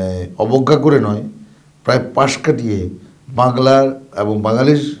অবজ্ঞা করে নয়, প্রায় পাশ কাটিয়ে বাংলার এবং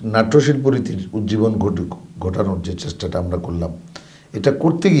বাঙালির নাট্যশিল্প রীতির উজ্জীবন ঘটানোর যে চেষ্টাটা আমরা করলাম, এটা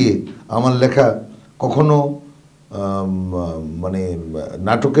করতে গিয়ে আমার লেখা কখনো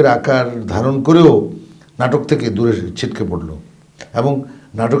নাটকের আকার ধারণ করেও নাটক থেকে দূরে ছিটকে পড়ল। এবং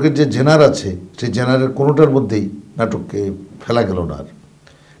নাটকের যে জেনার আছে, সেই জেনারের কোনোটার মধ্যেই নাটককে ফেলা গেল না। আর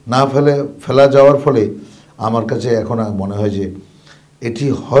না ফেলা যাওয়ার ফলে আমার কাছে এখন মনে হয় যে এটি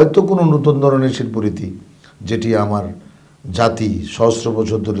হয়তো কোনো নতুন ধরনের শিল্পরীতি, যেটি আমার জাতি সহস্র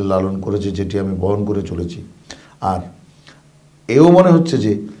বছর ধরে লালন করেছে, যেটি আমি বহন করে চলেছি। আর এও মনে হচ্ছে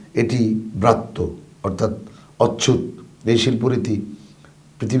যে এটি ব্রাত্য, অর্থাৎ অচ্যুত। এই শিল্পরীতি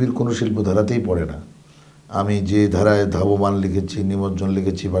পৃথিবীর কোনো শিল্পধারাতেই পড়ে না। আমি যে ধারায় ধাবমান লিখেছি, নিমজ্জন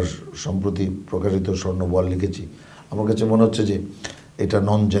লিখেছি, বা সম্প্রতি প্রকাশিত স্বর্ণবল লিখেছি, আমার কাছে মনে হচ্ছে যে এটা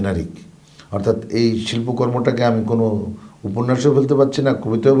নন জেনারিক। অর্থাৎ এই শিল্পকর্মটাকে আমি কোনো উপন্যাসেও ফেলতে পারছি না,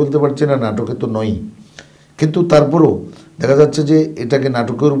 কবিতাও ফেলতে পারছি না, নাটকে তো নই। কিন্তু তারপরও দেখা যাচ্ছে যে এটাকে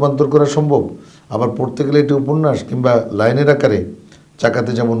নাটকে রূপান্তর করা সম্ভব। আবার পড়তে গেলে এটি উপন্যাস কিংবা লাইনের আকারে,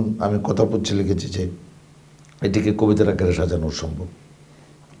 চাকাতে যেমন আমি কথা পড়ছি লিখেছি যে এটিকে কবিতার আকারে সাজানো সম্ভব।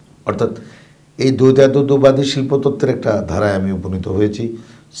 অর্থাৎ এই দ্বৈতাদ্বৈতবাদী শিল্পতত্ত্বের একটা ধারায় আমি উপনীত হয়েছি।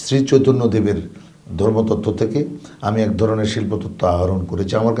 শ্রী চৈতন্যদেবের ধর্মতত্ত্ব থেকে আমি এক ধরনের শিল্পতত্ত্ব আহরণ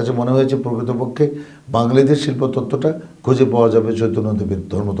করেছি। আমার কাছে মনে হয়েছে প্রকৃতপক্ষে বাঙালিদের শিল্পতত্ত্বটা খুঁজে পাওয়া যাবে চৈতন্যদেবের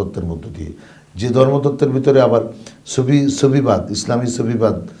ধর্মতত্ত্বের মধ্য দিয়ে, যে ধর্মতত্ত্বের ভিতরে আবার সুফিবাদ, ইসলামী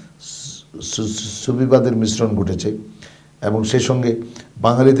সুফিবাদের মিশ্রণ ঘটেছে, এবং সেই সঙ্গে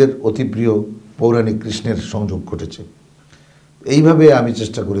বাঙালিদের অতি প্রিয় পৌরাণিক কৃষ্ণের সংযোগ ঘটেছে। এইভাবে আমি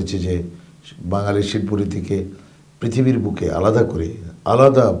চেষ্টা করেছি যে বাঙালি শিল্পরীতিকে পৃথিবীর বুকে আলাদা করে,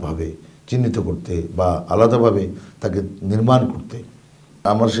 আলাদাভাবে চিহ্নিত করতে বা আলাদাভাবে তাকে নির্মাণ করতে।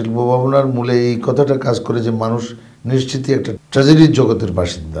 আমার শিল্প ভাবনার মূলে এই কথাটা কাজ করে যে মানুষ নিশ্চিতই একটা ট্র্যাজেডির জগতের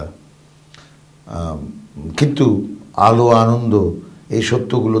বাসিন্দা, কিন্তু আলো আনন্দ এই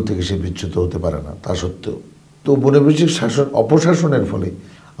সত্যগুলো থেকে সে বিচ্যুত হতে পারে না। তা সত্ত্বেও তো বনবিষয়ক অপশাসনের ফলে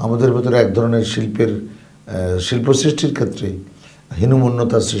আমাদের ভেতরে এক ধরনের শিল্প সৃষ্টির ক্ষেত্রে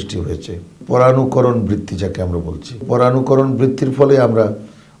হীনমন্যতার সৃষ্টি হয়েছে। পরানুকরণ বৃত্তি যাকে আমরা বলছি, পরানুকরণ বৃত্তির ফলে আমরা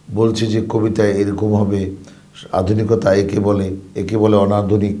বলছি যে কবিতায় এরকম হবে, আধুনিকতা একে বলে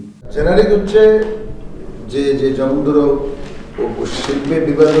অনাধুনিক। জেনারিক হচ্ছে যে যেমন ধরো শিল্পে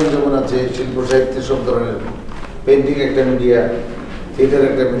বিভাজন যেমন আছে, শিল্প সাহিত্যের সব ধরনের, পেন্টিং একটা মিডিয়া, থিয়েটার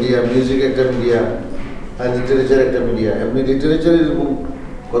একটা মিডিয়া, মিউজিক একটা মিডিয়া, আর লিটারেচার একটা মিডিয়া। এমনি লিটারেচার এরকম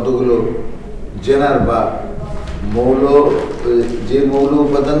কতগুলো জেনার বা মৌল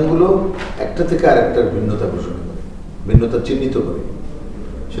উপাদানগুলো একটা থেকে আরেকটার ভিন্নতা ঘোষণা করে, ভিন্নতা চিহ্নিত করে,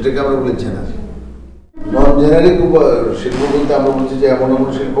 সেটাকে আমরা বলি জেনার। নন জেনারিক শিল্প বলতে আমরা বলছি যে এমন এমন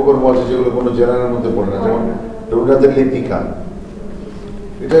শিল্পকর্ম আছে যেগুলো কোনো জেনারের মধ্যে পড়ে না। যেমন রবীন্দ্রনাথের লিপিকা,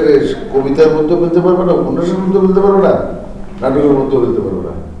 এটা কবিতার মধ্যে বলতে পারবো না, উপন্যাসের মধ্যে বলতে পারবো না, নাটকের মধ্যে বলতে পারবো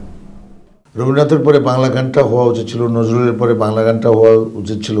না। রবীন্দ্রনাথের পরে বাংলা গানটা হওয়া উচিত ছিল, নজরুলের পরে বাংলা গানটা হওয়া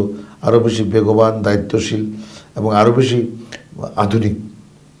উচিত ছিল আরও বেশি বেগবান, দায়িত্বশীল এবং আরও বেশি আধুনিক।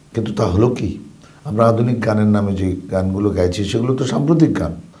 কিন্তু তা হলো কি, আমরা আধুনিক গানের নামে যে গানগুলো গাইছি সেগুলো তো সাম্প্রতিক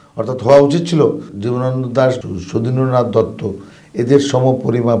গান। অর্থাৎ হওয়া উচিত ছিল জীবনানন্দ দাশ, সুধীন্দ্রনাথ দত্ত, এদের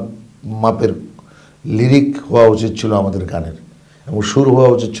মাপের লিরিক হওয়া উচিত ছিল আমাদের গানের, এবং সুর হওয়া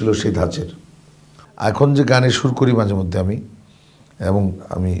উচিত ছিল সেই ধাঁচের। এখন যে গানে সুর করি মাঝে মধ্যে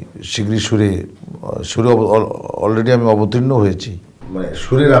আমি শীঘ্রই সুরে অলরেডি আমি অবতীর্ণ হয়েছি। মানে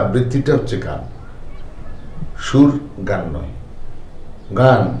সুরের আবৃত্তিটা হচ্ছে গান, সুর গান নয়।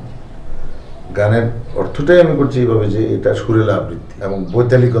 গানের অর্থটাই আমি করছি এইভাবে যে এটা সুরের আবৃত্তি, এবং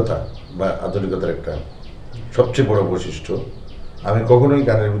বৈতালিকতা বা আধুনিকতার একটা সবচেয়ে বড় বৈশিষ্ট্য। আমি কখনোই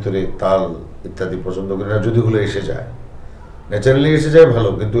গানের ভিতরে তাল ইত্যাদি পছন্দ করি না, যদি হলে এসে যায়, ন্যাচারালি এসে যায় ভালো,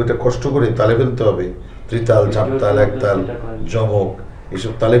 কিন্তু এটা কষ্ট করে তালে ফেলতে হবে, ত্রিতাল, চারতাল, একতাল, যমক,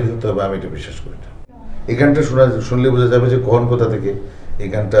 এসব তালে ফেলতে হবে, আমি এটা বিশ্বাস করি না। এই গানটা শুনলে বোঝা যাবে যে কখন কোথা থেকে এই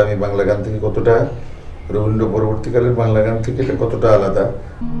গানটা আমি বাংলা গান থেকে কতটা, রবীন্দ্র পরবর্তীকালের বাংলা গান থেকে এটা কতটা আলাদা।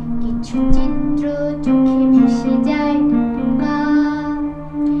 কিছু চিত্র চোখে ভেসে যায়,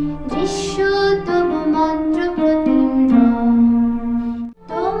 দৃশ্য তবু মাত্র প্রতীন্দ্র,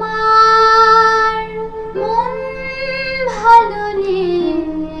 তোমার মন ভালো নেই,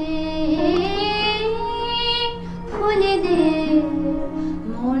 ফুলেদের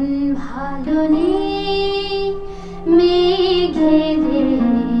মন ভালো নেই, মেঘেদের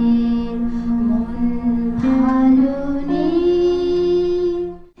মন ভালো নেই,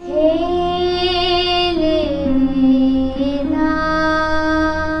 হেলেলাম,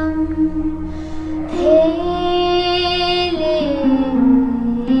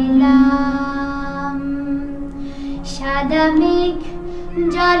 হেলেলাম, সাদা মেঘ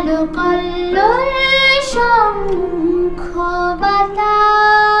জল কল্লোল শঙ্খ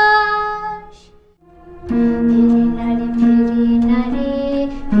বাতাস, ফিরে না রে ফিরে না রে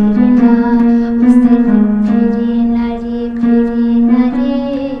ফিরে না, ফিরে না রে ফিরে না রে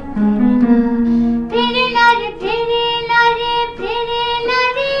ফিরে না, ফিরে না রে ফিরে না রে ফিরে না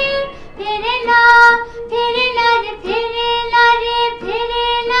রে ফিরে না, ফিরে না রে ফিরে না রে ফিরে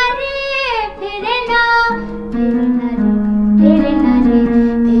না রে ফিরে না, ফিরে না রে ফিরে না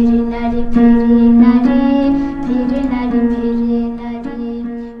রে ফিরে না রে ফিরে না রে ফিরে না রে ফিরে না রে।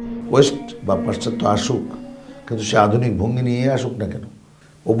 ওয়েস্ট বা পাশ্চাত্য আসুক, কিন্তু সে আধুনিক ভঙ্গি নিয়ে আসুক না কেন।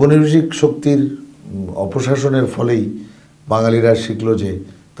 ঔপনিবেশিক শক্তির অপশাসনের ফলেই বাঙালিরা শিখল যে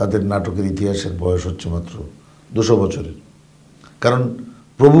তাদের নাটকের ইতিহাসের বয়স হচ্ছে মাত্র 200 বছরের। কারণ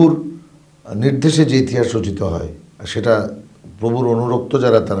প্রভুর নির্দেশে যে ইতিহাস রচিত হয়, সেটা প্রভুর অনুরক্ত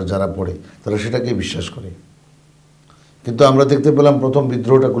যারা পড়ে তারা সেটাকেই বিশ্বাস করে। কিন্তু আমরা দেখতে পেলাম প্রথম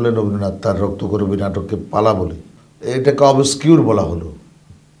বিদ্রোহটা করলেন রবীন্দ্রনাথ, তার রক্তকরবী নাটককে পালা বলে, এটাকে অবস্কিউর বলা হলো,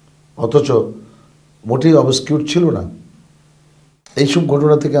 অথচ মোটেই অবস্কিউর ছিল না। এইসব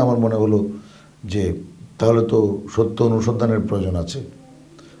ঘটনা থেকে আমার মনে হলো যে তাহলে তো সত্য অনুসন্ধানের প্রয়োজন আছে।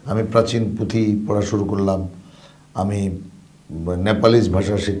 আমি প্রাচীন পুঁথি পড়া শুরু করলাম, আমি নেপালিজ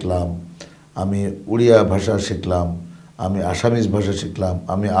ভাষা শিখলাম, আমি উড়িয়া ভাষা শিখলাম, আমি আসামিজ ভাষা শিখলাম,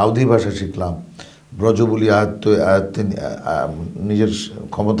 আমি আউধি ভাষা শিখলাম, ব্রজবুলি আয়ত্তে নিজের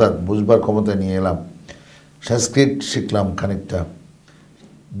ক্ষমতা বুঝবার ক্ষমতা নিয়ে এলাম, সংস্কৃত শিখলাম খানিকটা।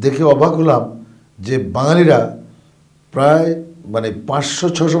 দেখে অবাক হলাম যে বাঙালিরা প্রায়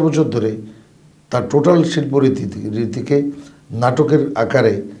 500-600 বছর ধরে তার টোটাল শিল্পরীতিকে নাটকের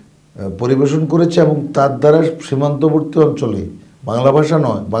আকারে পরিবেশন করেছে, এবং তার দ্বারা সীমান্তবর্তী অঞ্চলে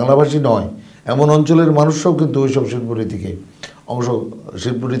বাংলাভাষী নয় এমন অঞ্চলের মানুষরাও কিন্তু ওইসব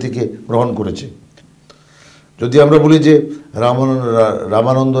শিল্পরীতিকে গ্রহণ করেছে। যদি আমরা বলি যে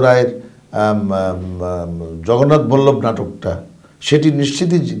রামানন্দ রায়ের জগন্নাথ বল্লভ নাটকটা, সেটি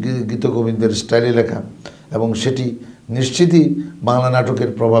নিশ্চিতই গীতগোবিন্দের স্টাইলে লেখা, এবং সেটি নিশ্চিতই বাংলা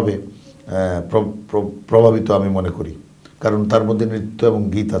নাটকের প্রভাবে প্রভাবিত আমি মনে করি, কারণ তার মধ্যে নৃত্য এবং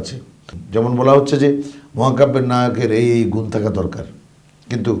গীত আছে। যেমন বলা হচ্ছে যে মহাকাব্যের নায়কের এই গুণ থাকা দরকার,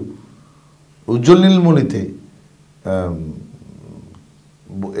 কিন্তু উজ্জ্বল নীলমণিতে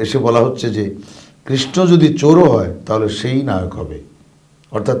এসে বলা হচ্ছে যে কৃষ্ণ যদি চোরও হয় তাহলে সেই নায়ক হবে।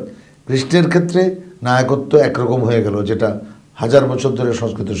 অর্থাৎ কৃষ্ণের ক্ষেত্রে নায়কত্ব একরকম হয়ে গেল, যেটা 1000 বছর ধরে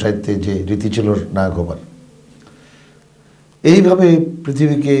সংস্কৃত সাহিত্যে যে রীতি ছিল নায়ক হবার। এইভাবে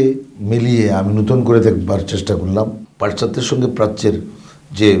পৃথিবীকে মিলিয়ে আমি নতুন করে দেখবার চেষ্টা করলাম। পাশ্চাত্যের সঙ্গে প্রাচ্যের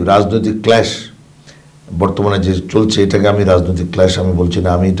যে রাজনৈতিক ক্ল্যাশ বর্তমানে যে চলছে, এটাকে আমি রাজনৈতিক ক্ল্যাশ আমি বলছি না,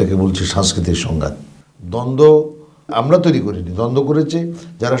 আমি এটাকে বলছি সাংস্কৃতিক সংঘাত। দ্বন্দ্ব আমরা তৈরি করিনি, দ্বন্দ্ব করেছে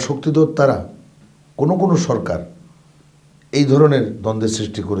যারা শক্তিধর, তারা কোনো সরকার এই ধরনের দ্বন্দ্বের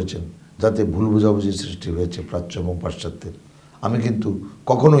সৃষ্টি করেছেন, যাতে ভুল বোঝাবুঝির সৃষ্টি হয়েছে প্রাচ্য এবং পাশ্চাত্যের। আমি কিন্তু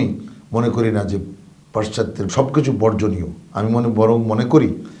কখনোই মনে করি না যে পাশ্চাত্যের সব কিছু বর্জনীয়। আমি বরং মনে করি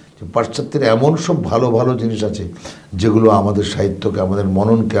যে পাশ্চাত্যের এমন সব ভালো ভালো জিনিস আছে যেগুলো আমাদের সাহিত্যকে, আমাদের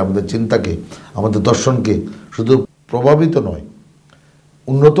মননকে, আমাদের চিন্তাকে, আমাদের দর্শনকে শুধু প্রভাবিত নয়,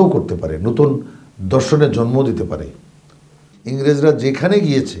 উন্নতও করতে পারে, নতুন দর্শনের জন্ম দিতে পারে। ইংরেজরা যেখানে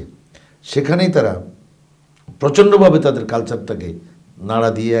গিয়েছে সেখানেই তারা প্রচণ্ডভাবে তাদের কালচারটাকে নাড়া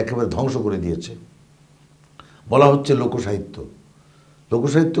দিয়ে একেবারে ধ্বংস করে দিয়েছে। বলা হচ্ছে লোকসাহিত্য।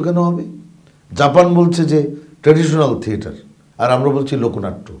 লোকসাহিত্য কেন হবে? জাপান বলছে যে ট্র্যাডিশনাল থিয়েটার, আর আমরা বলছি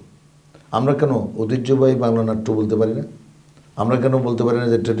লোকনাট্য। আমরা কেন ঐতিহ্যবাহী বাংলা নাট্য বলতে পারি না? আমরা কেন বলতে পারি না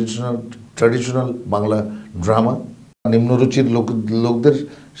যে ট্র্যাডিশনাল বাংলা ড্রামা? নিম্নরুচির লোকদের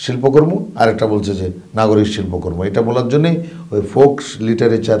শিল্পকর্ম, আর একটা বলছে যে নাগরিক শিল্পকর্ম। এটা বলার জন্যেই ওই ফোক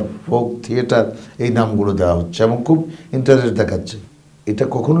লিটারেচার, ফোক থিয়েটার এই নামগুলো দেওয়া হচ্ছে এবং খুব ইন্টারেস্ট দেখাচ্ছে। এটা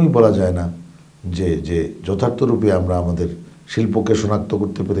কখনোই বলা যায় না যে যথার্থরূপে আমরা আমাদের শিল্পকে শনাক্ত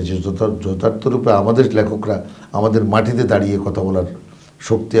করতে পেরেছি, যথার্থরূপে আমাদের লেখকরা আমাদের মাটিতে দাঁড়িয়ে কথা বলার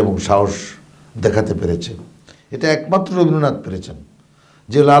শক্তি এবং সাহস দেখাতে পেরেছে। এটা একমাত্র রবীন্দ্রনাথ পেরেছেন,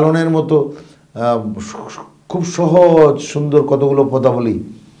 যে লালনের মতো খুব সহজ সুন্দর কতগুলো পদাবলী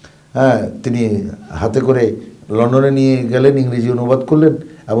তিনি হাতে করে লন্ডনে নিয়ে গেলেন, ইংরেজি অনুবাদ করলেন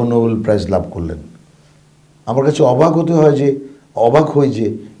এবং নোবেল প্রাইজ লাভ করলেন। আমার কাছে অবাক হই যে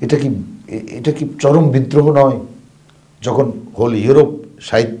এটা কি চরম বিদ্রোহ নয়? যখন হোল ইউরোপ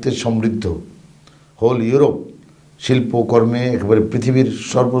সাহিত্যে সমৃদ্ধ, হোল ইউরোপ শিল্পকর্মে একেবারে পৃথিবীর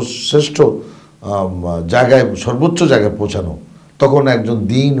সর্বশ্রেষ্ঠ জায়গায়, সর্বোচ্চ জায়গায় পৌঁছানো, তখন একজন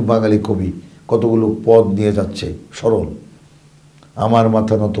দীন বাঙালি কবি কতগুলো পদ নিয়ে যাচ্ছে সরল। আমার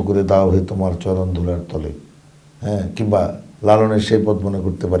মাথা নত করে দাও হে তোমার চরণ ধুলার তলে, কিংবা লালনের সেই পদ মনে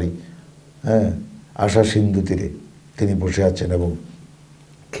করতে পারি, আশা সিন্ধু তীরে তিনি বসে আছেন এবং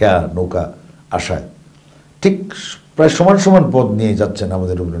খেয়া নৌকা আশায়, ঠিক প্রায় সমান সমান পদ নিয়ে যাচ্ছেন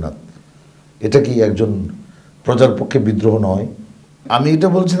আমাদের রবীন্দ্রনাথ। এটা কি একজন প্রজার পক্ষে বিদ্রোহ নয়? আমি এটা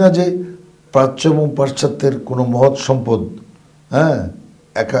বলছি না যে প্রাচ্য এবং পাশ্চাত্যের কোনো মহৎ সম্পদ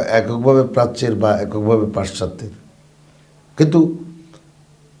এককভাবে প্রাচ্যের বা এককভাবে পাশ্চাত্যের, কিন্তু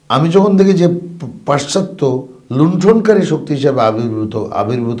আমি যখন দেখি যে পাশ্চাত্য লুণ্ঠনকারী শক্তি হিসাবে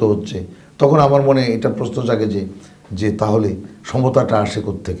আবির্ভূত হচ্ছে, তখন আমার মনে এটা প্রশ্ন জাগে যে তাহলে সমতাটা আসে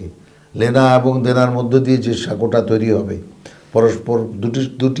কোত্থেকে? লেনা এবং দেনার মধ্য দিয়ে যে সাঁকোটা তৈরি হবে, পরস্পর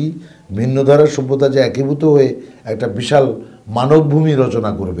দুটি ভিন্ন ধারার সভ্যতা যে একীভূত হয়ে একটা বিশাল মানবভূমি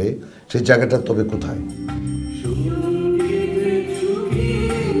রচনা করবে, সেই জায়গাটা তবে কোথায়?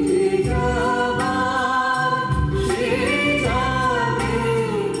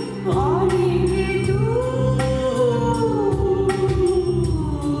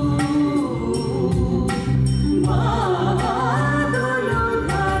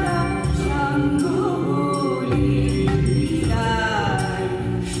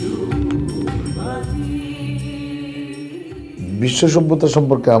 বিশ্ব সভ্যতা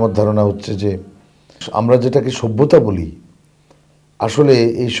সম্পর্কে আমার ধারণা হচ্ছে যে আমরা যেটাকে সভ্যতা বলি, আসলে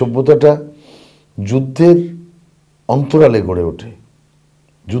এই সভ্যতাটা যুদ্ধের অন্তরালে গড়ে ওঠে।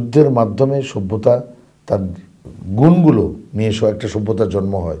 যুদ্ধের মাধ্যমে সভ্যতা তার গুণগুলো নিয়ে একটা সভ্যতার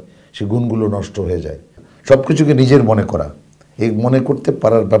জন্ম হয়, সেই গুণগুলো নষ্ট হয়ে যায়। সব কিছুকে নিজের মনে করা, এই মনে করতে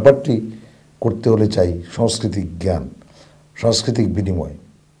পারার ব্যাপারটি করতে হলে চাই সাংস্কৃতিক জ্ঞান, সাংস্কৃতিক বিনিময়।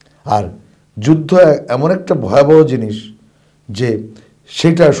 আর যুদ্ধ এমন একটা ভয়াবহ জিনিস যে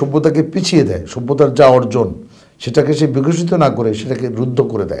সেটা সভ্যতাকে পিছিয়ে দেয়। সভ্যতার যা অর্জন সেটাকে সে বিকশিত না করে সেটাকে রুদ্ধ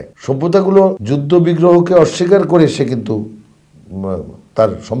করে দেয়। সভ্যতাগুলো যুদ্ধ বিগ্রহকে অস্বীকার করে সে কিন্তু তার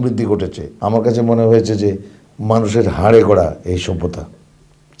সমৃদ্ধি ঘটেছে। আমার কাছে মনে হয়েছে যে মানুষের হাড়ে গড়া এই সভ্যতা,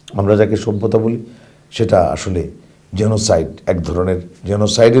 আমরা যাকে সভ্যতা বলি, সেটা আসলে জেনোসাইড, এক ধরনের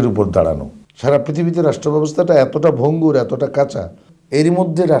জেনোসাইডের উপর দাঁড়ানো। সারা পৃথিবীতে রাষ্ট্র ব্যবস্থাটা এতটা ভঙ্গুর, এতটা কাঁচা, এরই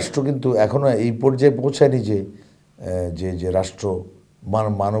মধ্যে রাষ্ট্র কিন্তু এখনও এই পর্যায়ে পৌঁছায়নি যে যে যে রাষ্ট্র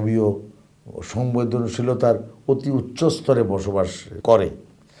মানবীয় সংবেদনশীলতার অতি উচ্চ স্তরে বসবাস করে,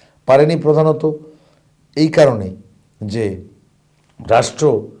 পারেনি প্রধানত এই কারণে যে রাষ্ট্র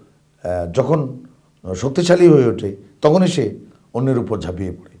যখন শক্তিশালী হয়ে ওঠে তখনই সে অন্যের উপর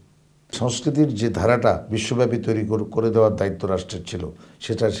ঝাঁপিয়ে পড়ে। সংস্কৃতির যে ধারাটা বিশ্বব্যাপী তৈরি করে দেওয়ার দায়িত্ব রাষ্ট্রের ছিল,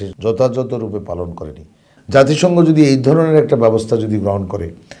 সেটা সে যথাযথ রূপে পালন করেনি। জাতিসংঘ যদি এই ধরনের একটা ব্যবস্থা যদি গ্রহণ করে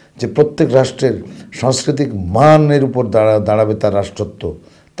যে প্রত্যেক রাষ্ট্রের সাংস্কৃতিক মানের উপর দাঁড়াবে তার রাষ্ট্রত্ব,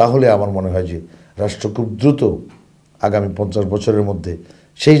 তাহলে আমার মনে হয় যে রাষ্ট্র খুব দ্রুত আগামী 50 বছরের মধ্যে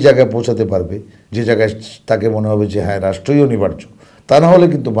সেই জায়গায় পৌঁছাতে পারবে যে জায়গায় তাকে মনে হবে যে হ্যাঁ রাষ্ট্রই অনিবার্য। তা না হলে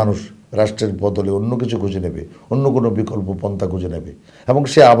কিন্তু মানুষ রাষ্ট্রের বদলে অন্য কিছু খুঁজে নেবে, অন্য কোনো বিকল্প পন্থা খুঁজে নেবে, এবং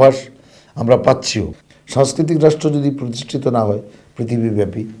সে আভাস আমরা পাচ্ছিও। সাংস্কৃতিক রাষ্ট্র যদি প্রতিষ্ঠিত না হয়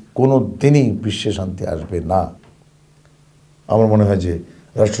পৃথিবীব্যাপী কোনো দিনই বিশ্বে শান্তি আসবে না। আমার মনে হয় যে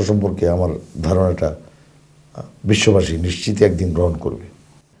রাষ্ট্র সম্পর্কে আমার ধারণাটা বিশ্ববাসী নিশ্চিতই একদিন গ্রহণ করবে।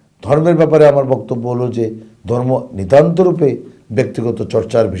 ধর্মের ব্যাপারে আমার বক্তব্য হলো যে ধর্ম নিতান্তরূপে ব্যক্তিগত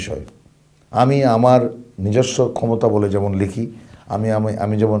চর্চার বিষয়। আমি আমার নিজস্ব ক্ষমতা বলে যেমন লিখি,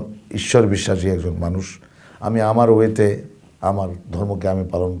 আমি যেমন ঈশ্বর বিশ্বাসী একজন মানুষ, আমি আমার ওয়েতে আমার ধর্মকে আমি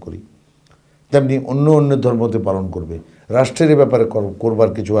পালন করি, তেমনি অন্য ধর্মতে পালন করবে। রাষ্ট্রের ব্যাপারে করবার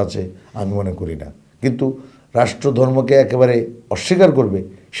কিছু আছে আমি মনে করি না, কিন্তু রাষ্ট্র ধর্মকে একেবারে অস্বীকার করবে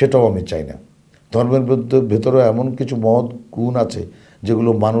সেটাও আমি চাই না। ধর্মের ভেতরে এমন কিছু মহৎ গুণ আছে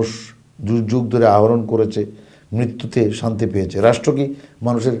যেগুলো মানুষ যুগ ধরে আহরণ করেছে, মৃত্যুতে শান্তি পেয়েছে। রাষ্ট্র কি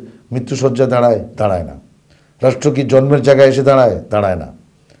মানুষের মৃত্যুসজ্জা দাঁড়ায় না। রাষ্ট্র কি জন্মের জায়গায় এসে দাঁড়ায় না।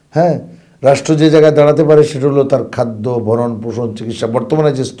 হ্যাঁ, রাষ্ট্র যে জায়গায় দাঁড়াতে পারে সেটা হলো তার খাদ্য, ভরণ পোষণ, চিকিৎসা।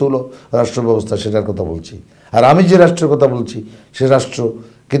 বর্তমানে যে স্থূল রাষ্ট্র ব্যবস্থা সেটার কথা বলছি। আর আমি যে রাষ্ট্রের কথা বলছি সে রাষ্ট্র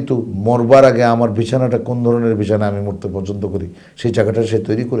কিন্তু মরবার আগে আমার বিছানাটা কোন ধরনের বিছানা আমি মরতে পছন্দ করি সেই জায়গাটা সে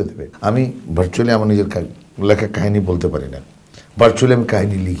তৈরি করে দেবে। আমি ভার্চুয়ালি আমার নিজের লেখা কাহিনী বলতে পারি না, ভার্চুয়ালি আমি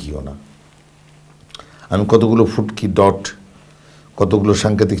কাহিনী লিখিও না। আমি কতগুলো ফুটকি ডট, কতগুলো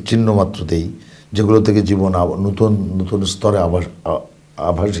সাংকেতিক চিহ্ন মাত্র দেই যেগুলো থেকে জীবন নতুন স্তরে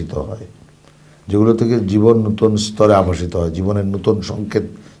আভাসিত হয়, যেগুলো থেকে জীবন নতুন স্তরে আভাসিত হয়, জীবনের নতুন সংকেত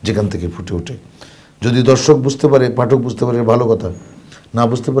যেখান থেকে ফুটে ওঠে। যদি দর্শক বুঝতে পারে, পাঠক বুঝতে পারে ভালো কথা, না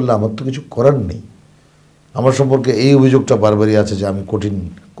বুঝতে পারলে আমার তো কিছু করার নেই। আমার সম্পর্কে এই অভিযোগটা বারবারই আছে যে আমি কঠিন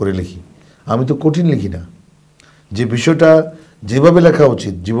করে লিখি। আমি তো কঠিন লিখি না। যে বিষয়টা যেভাবে লেখা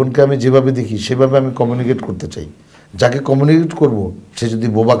উচিত, জীবনকে আমি যেভাবে দেখি সেভাবে আমি কমিউনিকেট করতে চাই। যাকে কমিউনিকেট করব সে যদি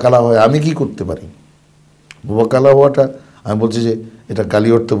বোবা কালা হয়, আমি কি করতে পারি? বোবা কালা হওয়াটা আমি বলছি যে এটা গালি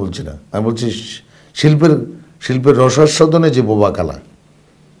অর্থে বলছি না, আমি বলছি শিল্পের রসাস্বাদনে যে বোবা কালা,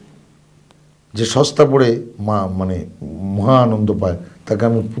 যে সস্তা পড়ে মানে মহা আনন্দ পায়, তাকে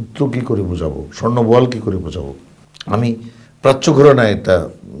আমি পুত্র কী করে বোঝাবো, স্বর্ণবল কী করে বোঝাবো? আমি প্রাচ্য ঘরানায় একটা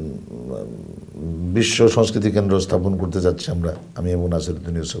বিশ্ব সংস্কৃতি কেন্দ্র স্থাপন করতে যাচ্ছি আমি এবং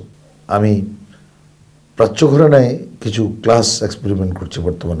নাসিরউদ্দিন ইউসুফ। আমি প্রাচ্য ঘরানায় কিছু ক্লাস এক্সপেরিমেন্ট করছি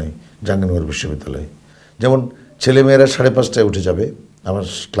বর্তমানে জাহাঙ্গীরনগর বিশ্ববিদ্যালয়ে। যেমন ছেলেমেয়েরা 5:30টায় উঠে যাবে আমার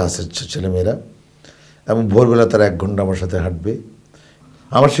ক্লাসের ছেলেমেয়েরা, এবং ভোরবেলা তারা 1 ঘন্টা আমার সাথে হাঁটবে।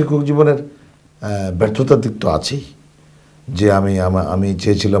 আমার শিক্ষক জীবনের ব্যর্থতার দিক তো আছেই, যে আমি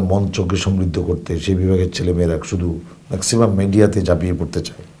চেয়েছিলাম মঞ্চকে সমৃদ্ধ করতে, সেই বিভাগের ছেলেমেয়েরা শুধু ম্যাক্সিমাম মিডিয়াতে ঝাঁপিয়ে পড়তে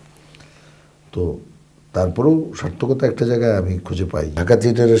চায়। তো তারপরেও সার্থকতা একটা জায়গায় আমি খুঁজে পাই। ঢাকা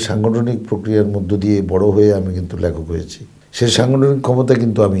থিয়েটারের সাংগঠনিক প্রক্রিয়ার মধ্য দিয়ে বড় হয়ে আমি কিন্তু লেখক হয়েছি। সেই সাংগঠনিক ক্ষমতা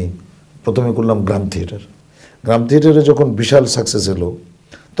কিন্তু আমি প্রথমে করলাম গ্রাম থিয়েটার। গ্রাম থিয়েটারে যখন বিশাল সাকসেস এলো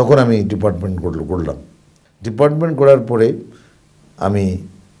তখন আমি ডিপার্টমেন্ট করলাম। ডিপার্টমেন্ট করার পরে আমি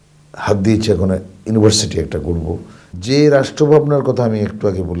হাত দিয়েছি এখন ইউনিভার্সিটি একটা করব। যে রাষ্ট্রভাবনার কথা আমি একটু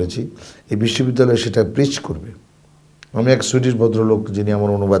আগে বলেছি, এই বিশ্ববিদ্যালয় সেটা প্রিচ করবে। আমি এক সুইডিশ ভদ্রলোক, যিনি আমার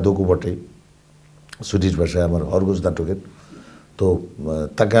অনুবাদকও বটে, সুইডিশ ভাষায় আমার হরগোজ নাটকের, তো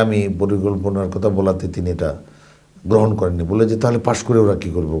তাকে আমি পরিকল্পনার কথা বলাতে তিনি এটা গ্রহণ করেননি। বলে যে তাহলে পাশ করে ওরা কী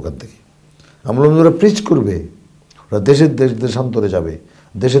করবে ওখান থেকে? আমরা ওরা প্রিচ করবে, ওরা দেশান্তরে যাবে,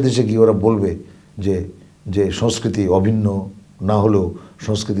 দেশে দেশে গিয়ে ওরা বলবে যে সংস্কৃতি অভিন্ন না হলেও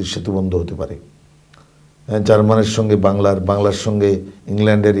সংস্কৃতির সেতুবন্ধ হতে পারে। জার্মানের সঙ্গে বাংলার সঙ্গে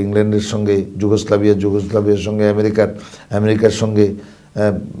ইংল্যান্ডের সঙ্গে যুগোস্লাভিয়ার সঙ্গে আমেরিকার সঙ্গে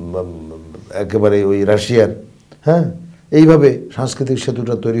একেবারে ওই রাশিয়ার, হ্যাঁ, এইভাবে সাংস্কৃতিক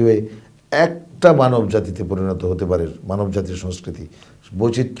সেতুটা তৈরি হয়ে একটা মানব জাতিতে পরিণত হতে পারে। মানব জাতির সংস্কৃতি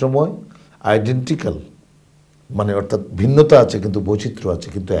বৈচিত্র্যময়, আইডেন্টিক্যাল, মানে অর্থাৎ ভিন্নতা আছে কিন্তু বৈচিত্র্য আছে,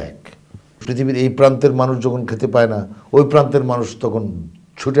 কিন্তু এক। পৃথিবীর এই প্রান্তের মানুষ যখন খেতে পায় না, ওই প্রান্তের মানুষ তখন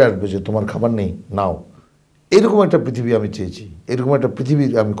ছুটে আসবে যে তোমার খাবার নেই, নাও। এরকম একটা পৃথিবী আমি চেয়েছি, এরকম একটা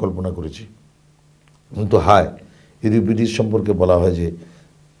পৃথিবীর আমি কল্পনা করেছি। কিন্তু হায়, ইউরিপিডিস সম্পর্কে বলা হয়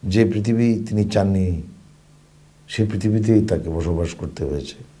যে পৃথিবী তিনি চাননি সেই পৃথিবীতেই তাকে বসবাস করতে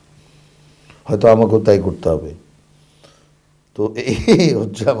হয়েছে, হয়তো আমাকেও তাই করতে হবে। তো এই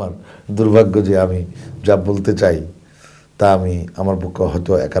হচ্ছে আমার দুর্ভাগ্য যে আমি যা বলতে চাই তা আমি আমার পক্ষে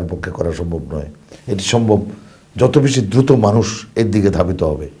হয়তো একার পক্ষে করা সম্ভব নয়। এটি সম্ভব যত বেশি দ্রুত মানুষ এর দিকে ধাবিত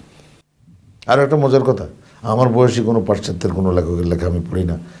হবে। আর একটা মজার কথা, আমার বয়সী কোনো পাশ্চাত্যের কোনো লেখকের লেখা আমি পড়ি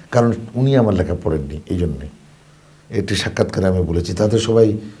না, কারণ উনি আমার লেখা পড়েননি। এই জন্যে একটি সাক্ষাৎকারে আমি বলেছি, তাতে সবাই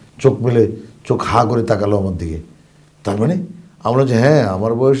চোখ মেলে চোখ হা করে তাকালো আমার দিকে। তার মানে আমরা যে হ্যাঁ,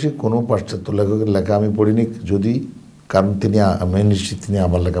 আমার বয়সী কোনো পাশ্চাত্য লেখকের লেখা আমি পড়িনি, যদি কারণ তিনি, আমি নিশ্চিত তিনি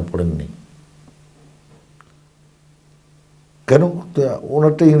আমার লেখা পড়েননি। কেন?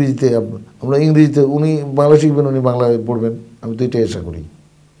 ওনারটা ইংরেজিতে, আমরা ইংরেজিতে, উনি বাংলা শিখবেন, উনি বাংলায় পড়বেন, আমি তো এটাই আশা করি।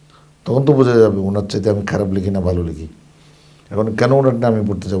 তখন তো বোঝা যাবে ওনার চাইতে আমি খারাপ লিখি না ভালো লিখি। এখন কেন ওনারটা আমি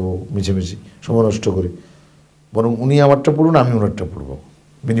পড়তে যাবো মিছেমিছি সময় নষ্ট করে? বরং উনি আমারটা পড়ুন, আমি ওনারটা পড়বো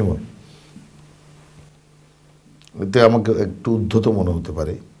বিনিময়। এতে আমাকে একটু উদ্ধত মনে হতে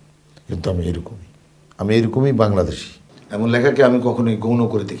পারে, কিন্তু আমি এরকমই বাংলাদেশি। এমন লেখাকে আমি কখনোই গৌণ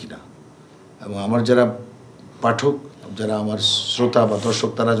করে দেখি না। এবং আমার যারা পাঠক, যারা আমার শ্রোতা বা দর্শক,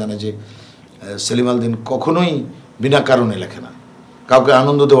 তারা জানে যে সেলিম আল দীন কখনোই বিনা কারণে লেখে না। কাউকে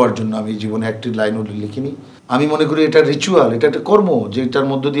আনন্দ দেওয়ার জন্য আমি জীবনে একটি লাইনও লিখিনি। আমি মনে করি এটা রিচুয়াল, এটা একটা কর্ম, যেটার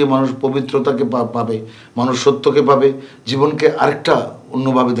মধ্য দিয়ে মানুষ পবিত্রতাকে পাবে, মানুষ সত্যকে পাবে, জীবনকে আরেকটা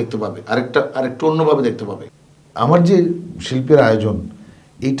অন্যভাবে দেখতে পাবে, আরেকটু অন্যভাবে দেখতে পাবে। আমার যে শিল্পের আয়োজন,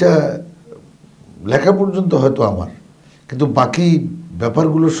 এটা লেখা পর্যন্ত হয়তো আমার, কিন্তু বাকি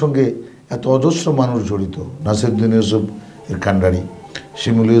ব্যাপারগুলোর সঙ্গে এত অজস্র মানুষ জড়িত। নাসিরুদ্দিন ইউসুফ এর কান্ডারি,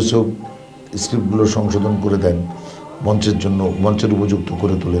 শিমুল ইউসুফ স্ক্রিপ্টগুলো সংশোধন করে দেন, মঞ্চের জন্য মঞ্চের উপযুক্ত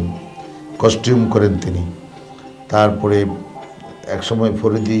করে তোলেন, কস্টিউম করেন তিনি। তারপরে একসময়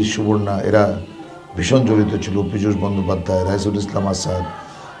ফরিদি, সুবর্ণা এরা ভীষণ জড়িত ছিল, পীযূষ বন্দ্যোপাধ্যায়, রাইসুল ইসলাম আসাদ,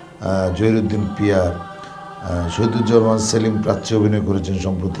 জহিরুদ্দিন পিয়ার, শহীদুজ্জামান সেলিম প্রাচ্যে অভিনয় করেছেন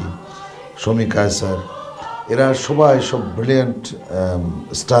সম্প্রতি, শমী কায়সার, এরা সবাই সব ব্রিলিয়ান্ট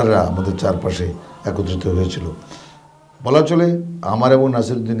স্টাররা আমাদের চারপাশে একত্রিত হয়েছিল। বলা চলে আমার এবং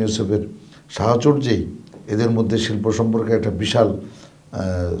নাসিরুদ্দিন ইউসুফের সাহচর্যেই এদের মধ্যে শিল্প সম্পর্কে একটা বিশাল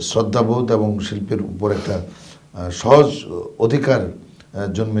শ্রদ্ধাবোধ এবং শিল্পের উপর একটা সহজ অধিকার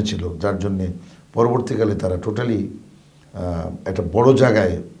জন্মেছিল, যার জন্যে পরবর্তীকালে তারা টোটালি একটা বড়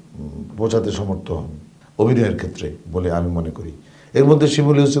জায়গায় পৌঁছাতে সমর্থ হন অভিনয়ের ক্ষেত্রে বলে আমি মনে করি। এর মধ্যে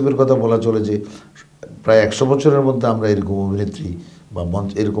শিমুল ইউসুফের কথা বলা চলে যে প্রায় 100 বছরের মধ্যে আমরা এরকম অভিনেত্রী বা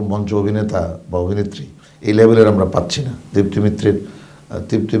এরকম মঞ্চ অভিনেতা বা অভিনেত্রী এই লেভেলের আমরা পাচ্ছি না।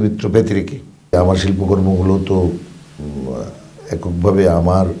 দীপ্তি মিত্র ব্যতিরেকে আমার শিল্পকর্মগুলো তো এককভাবে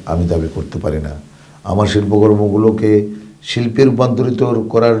আমি দাবি করতে পারি না। আমার শিল্পকর্মগুলোকে শিল্পে রূপান্তরিত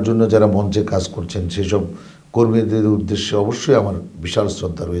করার জন্য যারা মঞ্চে কাজ করছেন সেসব কর্মীদের উদ্দেশ্যে অবশ্যই আমার বিশাল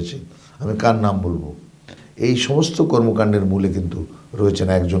শ্রদ্ধা রয়েছে। আমি কার নাম বলবো? এই সমস্ত কর্মকাণ্ডের মূলে কিন্তু রয়েছেন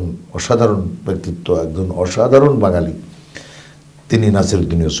একজন অসাধারণ ব্যক্তিত্ব, একজন অসাধারণ বাঙালি, তিনি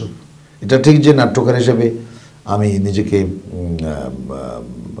নাসিরুদ্দিন ইউসুফ। এটা ঠিক যে নাট্যকার হিসেবে আমি নিজেকে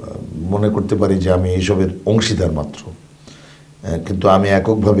মনে করতে পারি যে আমি এইসবের অংশীদার মাত্র, কিন্তু আমি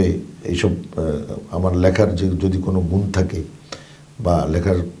এককভাবে এইসব আমার লেখার যদি কোনো গুণ থাকে বা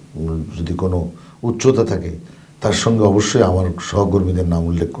লেখার যদি কোনো উচ্চতা থাকে, তার সঙ্গে অবশ্যই আমার সহকর্মীদের নাম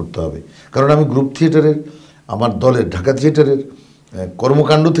উল্লেখ করতে হবে। কারণ আমি গ্রুপ থিয়েটারের, আমার দলের ঢাকা থিয়েটারের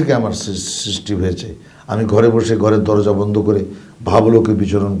কর্মকাণ্ড থেকে আমার সৃষ্টি হয়েছে। আমি ঘরে বসে ঘরের দরজা বন্ধ করে ভাবলোকে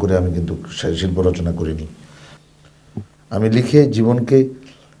বিচরণ করে আমি কিন্তু শিল্প রচনা করিনি। আমি লিখে জীবনকে,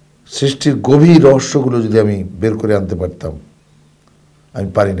 সৃষ্টির গভীর রহস্যগুলো যদি আমি বের করে আনতে পারতাম, আমি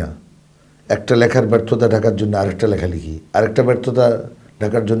পারি না। একটা লেখার ব্যর্থতা ঢাকার জন্য আরেকটা লেখা লিখি, আরেকটা ব্যর্থতা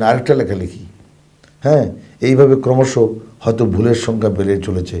ঢাকার জন্য আরেকটা লেখা লিখি। হ্যাঁ, এইভাবে ক্রমশ হয়তো ভুলের সংখ্যা বেড়ে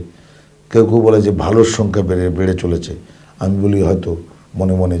চলেছে, কেউ কেউ বলে যে ভালোর সংখ্যা বেড়ে চলেছে। আমি বলি হয়তো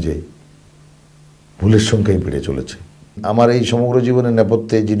মনে মনে যে ভুলের সংখ্যাই বেড়ে চলেছে। আমার এই সমগ্র জীবনের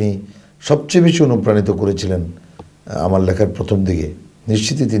নেপথ্যে যিনি সবচেয়ে বেশি অনুপ্রাণিত করেছিলেন আমার লেখার প্রথম দিকে,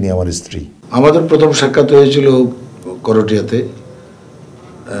 নিশ্চিতই তিনি আমার স্ত্রী। আমাদের প্রথম সাক্ষাৎ হয়েছিল করটিয়াতে,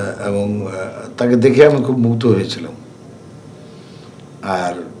 এবং তাকে দেখে আমি খুব মুগ্ধ হয়েছিলাম।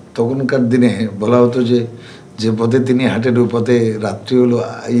 আর তখনকার দিনে বলা হতো যে পথে তিনি হাঁটেন ওই পথে রাত্রি হলো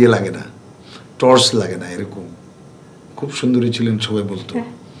লাগে না, টর্চ লাগে না, এরকম খুব সুন্দরী ছিলেন সবাই বলতো।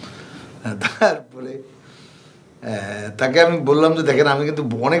 তারপরে তাকে আমি বললাম যে দেখেন, আমি কিন্তু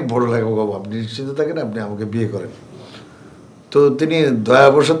অনেক বড় লেখক হবো, আপনি নিশ্চিত থাকেন, আপনি আমাকে বিয়ে করেন। তো তিনি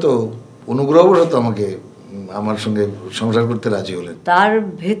দয়াবশত, অনুগ্রহবশত আমাকে আমার সঙ্গে সংসার করতে রাজি হলেন। তার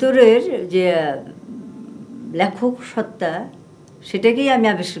ভেতরের যে লেখক সত্তা, সেটাকেই আমি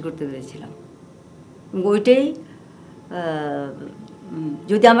আবিষ্কার করতে পেরেছিলাম। ওইটাই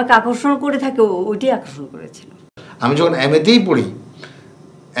যদি আমাকে আকর্ষণ করে থাকে, ওইটাই আকর্ষণ করেছিল। আমি যখন এমএতেই পড়ি,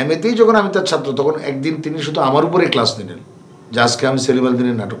 এমএতেই যখন আমি তার ছাত্র, তখন একদিন তিনি শুধু আমার উপরে ক্লাস নিলেন যে আজকে আমি সেলিম আল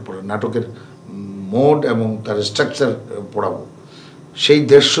দীনের নাটক পড়াবো, নাটকের মোড এবং তার স্ট্রাকচার পড়াবো। সেই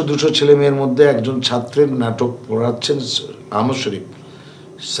 150-200 ছেলে মেয়ের মধ্যে একজন ছাত্রের নাটক পড়াচ্ছেন আহমদ শরীফ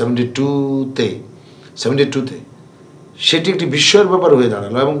 72-তে। সেটি একটি বিস্ময়ের ব্যাপার হয়ে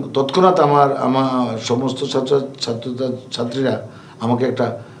দাঁড়ালো এবং তৎক্ষণাৎ আমার সমস্ত ছাত্রীরা আমাকে একটা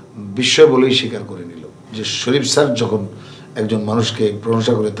বিস্ময় বলেই স্বীকার করে নিল যে শরীফ স্যার যখন একজন মানুষকে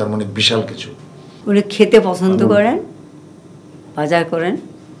প্রশংসা করে তার মানে বিশাল কিছু। উনি খেতে পছন্দ করেন, বাজার করেন,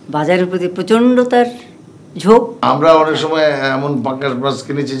 বাজারের প্রতি প্রচণ্ড তার ঝোঁক। আমরা অনেক সময় এমন পাঙ্গাস মাছ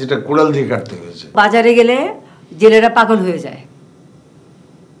কিনেছি যেটা কুড়াল দিয়ে কাটতে হয়েছে। বাজারে গেলে জেলেরা পাগল হয়ে যায়,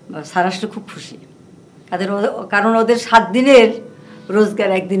 সারাষ্ট্র খুব খুশি, কারণ ওদের 7 দিনের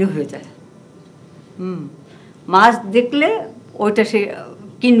রোজগার একদিনে হয়ে যায়। মাছ দেখলে ওইটা সে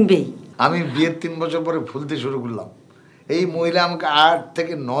কিনবেই। আমি বিয়ের 3 বছর পরে ফুলতে শুরু করলাম। এই মহিলা আমাকে 8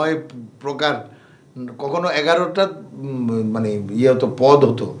 থেকে 9 প্রকার, কখনো 11টা মানে হতো, পদ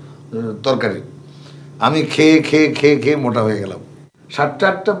হতো তরকারি। আমি খেয়ে খেয়ে খেয়ে খেয়ে মোটা হয়ে গেলাম।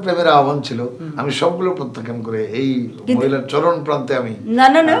 7-8টা প্রেমের আহ্বান ছিল, আমি সবগুলো প্রত্যাখ্যান করে এই মহিলার চরণ প্রান্তে আমি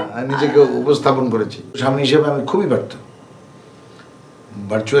নিজেকে উপস্থাপন করেছি। স্বামী হিসেবে আমি খুবই ব্যর্থ।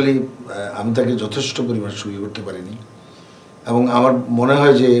 ভার্চুয়ালি আমি তাকে যথেষ্ট পরিমাণ সুখী করতে পারিনি এবং আমার মনে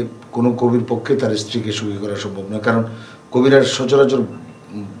হয় যে কোনো কবির পক্ষে তার স্ত্রীকে সুখী করা সম্ভব নয়, কারণ কবিরা সচরাচর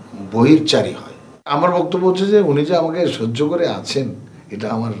বহির্চারী হয়। আমার বক্তব্য হচ্ছে যে উনি যে আমাকে সহ্য করে আছেন, এটা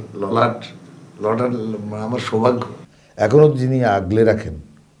আমার লটার আমার সৌভাগ্য। এখনও যিনি আগলে রাখেন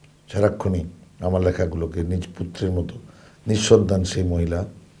সারাক্ষণই আমার লেখাগুলোকে নিজ পুত্রের মতো, নিঃসন্তান সেই মহিলা,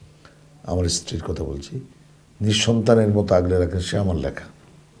 আমার স্ত্রীর কথা বলছি, নিঃসন্তানের মতো আগলে রাখেন সে আমার লেখা।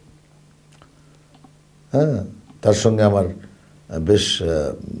 হ্যাঁ, তার সঙ্গে আমার বেশ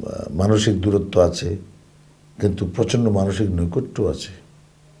মানসিক দূরত্ব আছে, কিন্তু প্রচণ্ড মানসিক নৈকট্য আছে।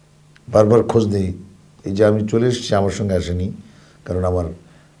 বারবার খোঁজ নেই। এই যে আমি চলে এসেছি, আমার সঙ্গে আসেনি, কারণ আমার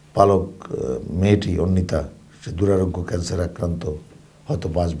পালক মেয়েটি অন্বিতা, সে দুরারোগ্য ক্যান্সার আক্রান্ত, হয়তো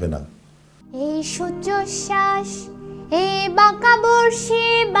বাঁচবে না। এই সূর্যশ্বাস, এই বাঁকা বর্ষি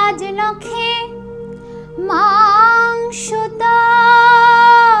বাজ নখে মাংস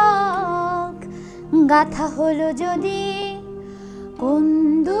ত্বক গাথা হলো যদি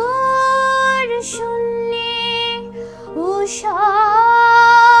কুন্দর শূন্যে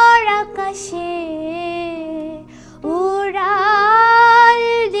উষার আকাশে উড়াল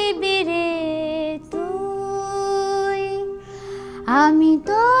দিবি রে তুই। আমি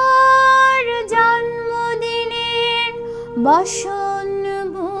তোর জন্মদিনের বসন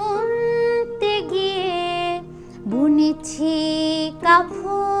বুনতে গিয়ে বুনেছি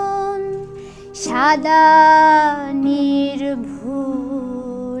কাফন সাদা নির্ভুল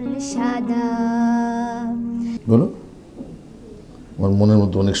সাদা। বলো, আমার মনের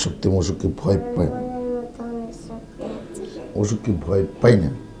মতো অনেক শক্তি, অসুখকে ভয় পায়, অসুখকে ভয় পাই না,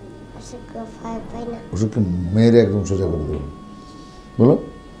 অসুখকে মেয়েরে একদম সোজা করে দেবো। বলো,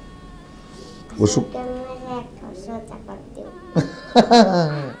 অসুখ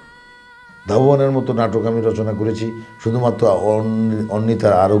ধাবনের মতো নাটক আমি রচনা করেছি শুধুমাত্র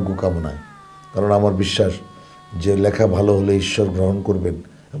অন্বিতার আরোগ্য কামনায়, কারণ আমার বিশ্বাস যে লেখা ভালো হলে ঈশ্বর গ্রহণ করবেন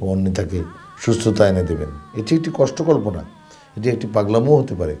এবং অন্বিতাকে সুস্থতা এনে দেবেন। এটি একটি কষ্টকল্পনা, এটি একটি পাগলামও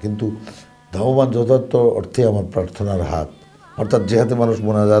হতে পারে, কিন্তু ধাবমান যথার্থ অর্থে আমার প্রার্থনার হাত, অর্থাৎ যে হাতে মানুষ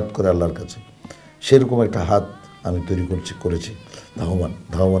মোনাজাত করে আল্লাহর কাছে, সেরকম একটা হাত আমি তৈরি করেছি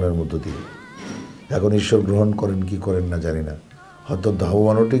ধাবমানের মধ্য দিয়ে। এখন ঈশ্বর গ্রহণ করেন কি করেন না জানি না, হয়তো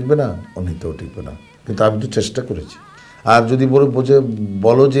ধাবমানও টিকবে না, অন্বিতাও টিকবে না, কিন্তু আমি তো চেষ্টা করেছি। আর যদি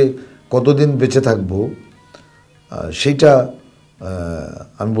বলো যে কতদিন বেঁচে থাকবো, সেইটা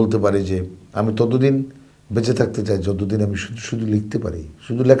আমি বলতে পারি যে আমি ততদিন বেঁচে থাকতে চাই যতদিন আমি শুধু লিখতে পারি,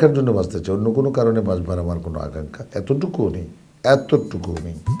 শুধু লেখার জন্য বাঁচতে চাই, অন্য কোনো কারণে বাঁচবার আমার কোনো আকাঙ্ক্ষা এতটুকুও নেই।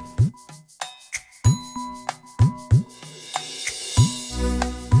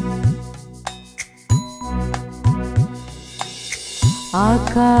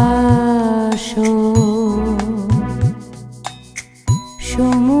 আকাশ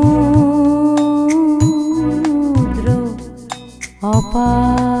সমুদ্র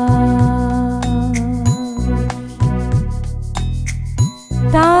অপার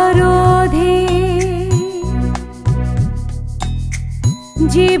তার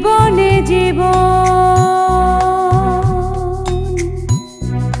জীবনে জীবন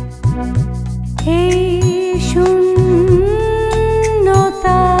এই শূন্যতা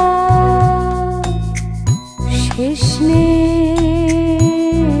শেষ নেই।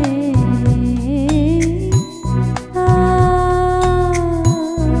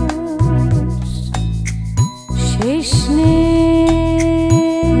 শেষ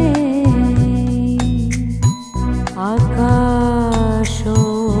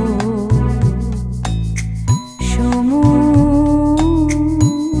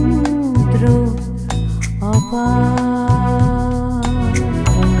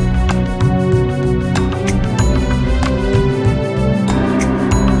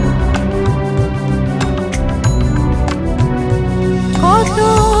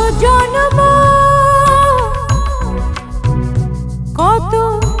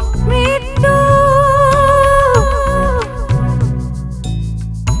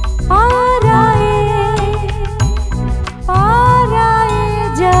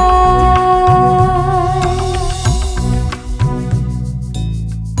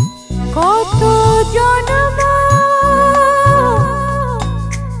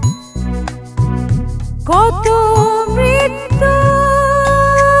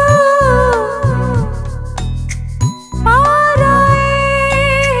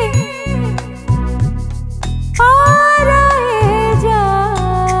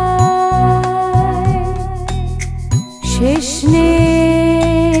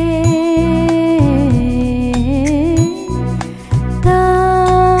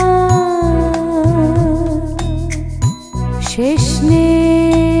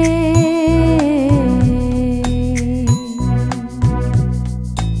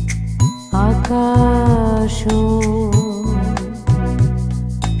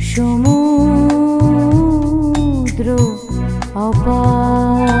সমুদ্র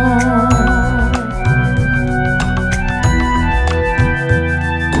অপার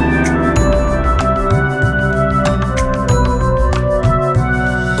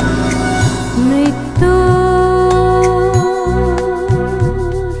মৃত্যু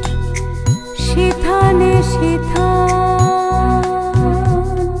শিথানে শিথা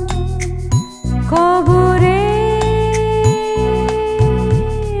কবরের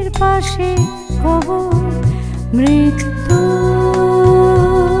পাশে কবর মৃত্যু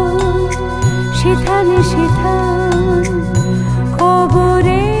শিথানে শিথান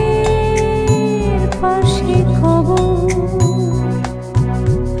কবরের পাশে কবর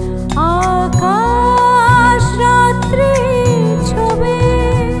আকাশ রাত্রি ছবে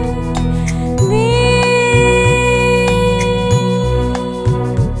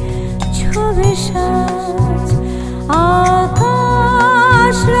ছবে সাজ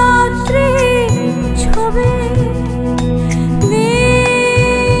আকাশ রাত্রি ছবে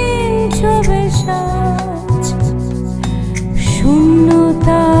ছবে সাজ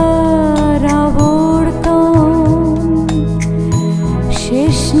শূন্যতার আবর্তন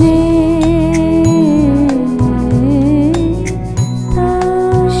শেষ নেই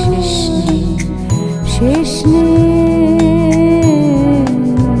শেষ নেই শেষ নেই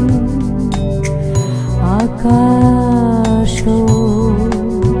আকাশ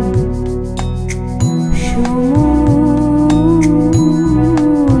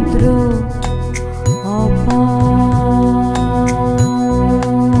সমুদ্র অপার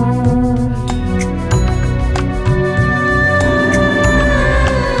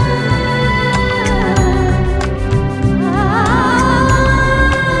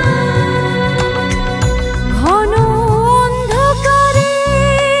ঘন অন্ধকারে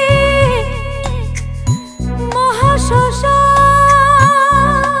মহাশ্মশান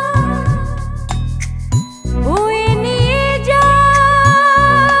বয়ে নিয়ে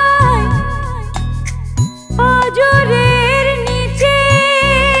যায় পাঁজরের নিচে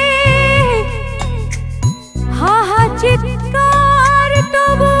হাহা চিৎকার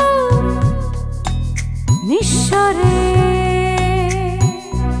তবু নিঃস্বরে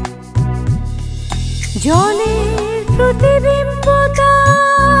জলের প্রতিবিম্বতা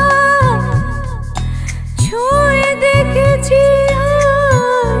ছুঁয়ে দেখেছি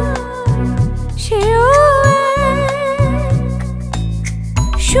সেও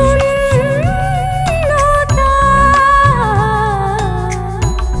শূন্যতা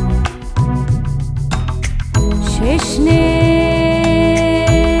শেষ নেই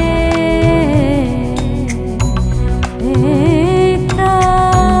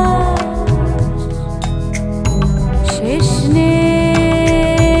শেষ নেই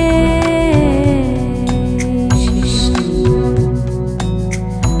শেষ নেই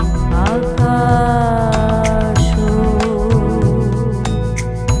আকাশ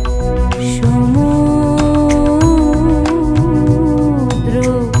সমুদ্র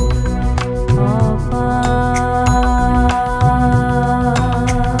অপার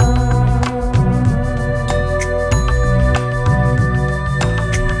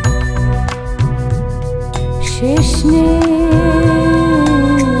শেষ নেই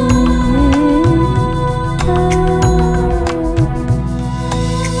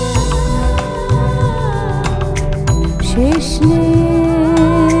শেষ নেই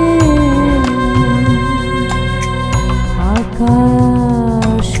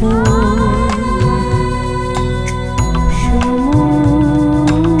আকাশ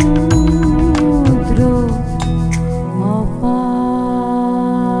সমুদ্র অপার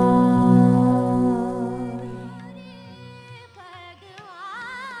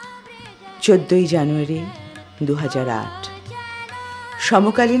 14ই জানুয়ারি 2008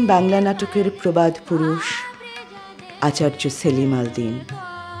 সমকালীন বাংলা নাটকের প্রবাদ পুরুষ আচার্য সেলিম আল দীন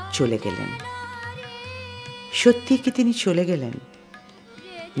চলে গেলেন। সত্যি কি তিনি চলে গেলেন?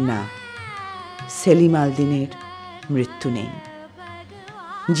 না, সেলিম আল দীনের মৃত্যু নেই।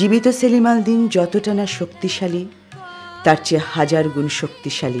 জীবিত সেলিম আল দীন যতটা না শক্তিশালী, তার চেয়ে হাজার গুণ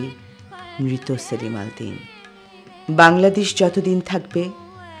শক্তিশালী মৃত সেলিম আল দীন। বাংলাদেশ যতদিন থাকবে,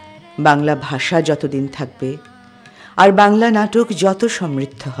 বাংলা ভাষা যতদিন থাকবে, আর বাংলা নাটক যত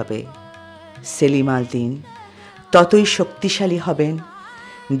সমৃদ্ধ হবে, সেলিম আল দীন ততই শক্তিশালী হবেন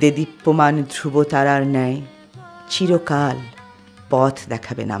দেদীপ্যমান ধ্রুবতারার ন্যায় চিরকাল পথ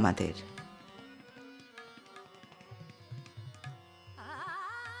দেখাবেন আমাদের।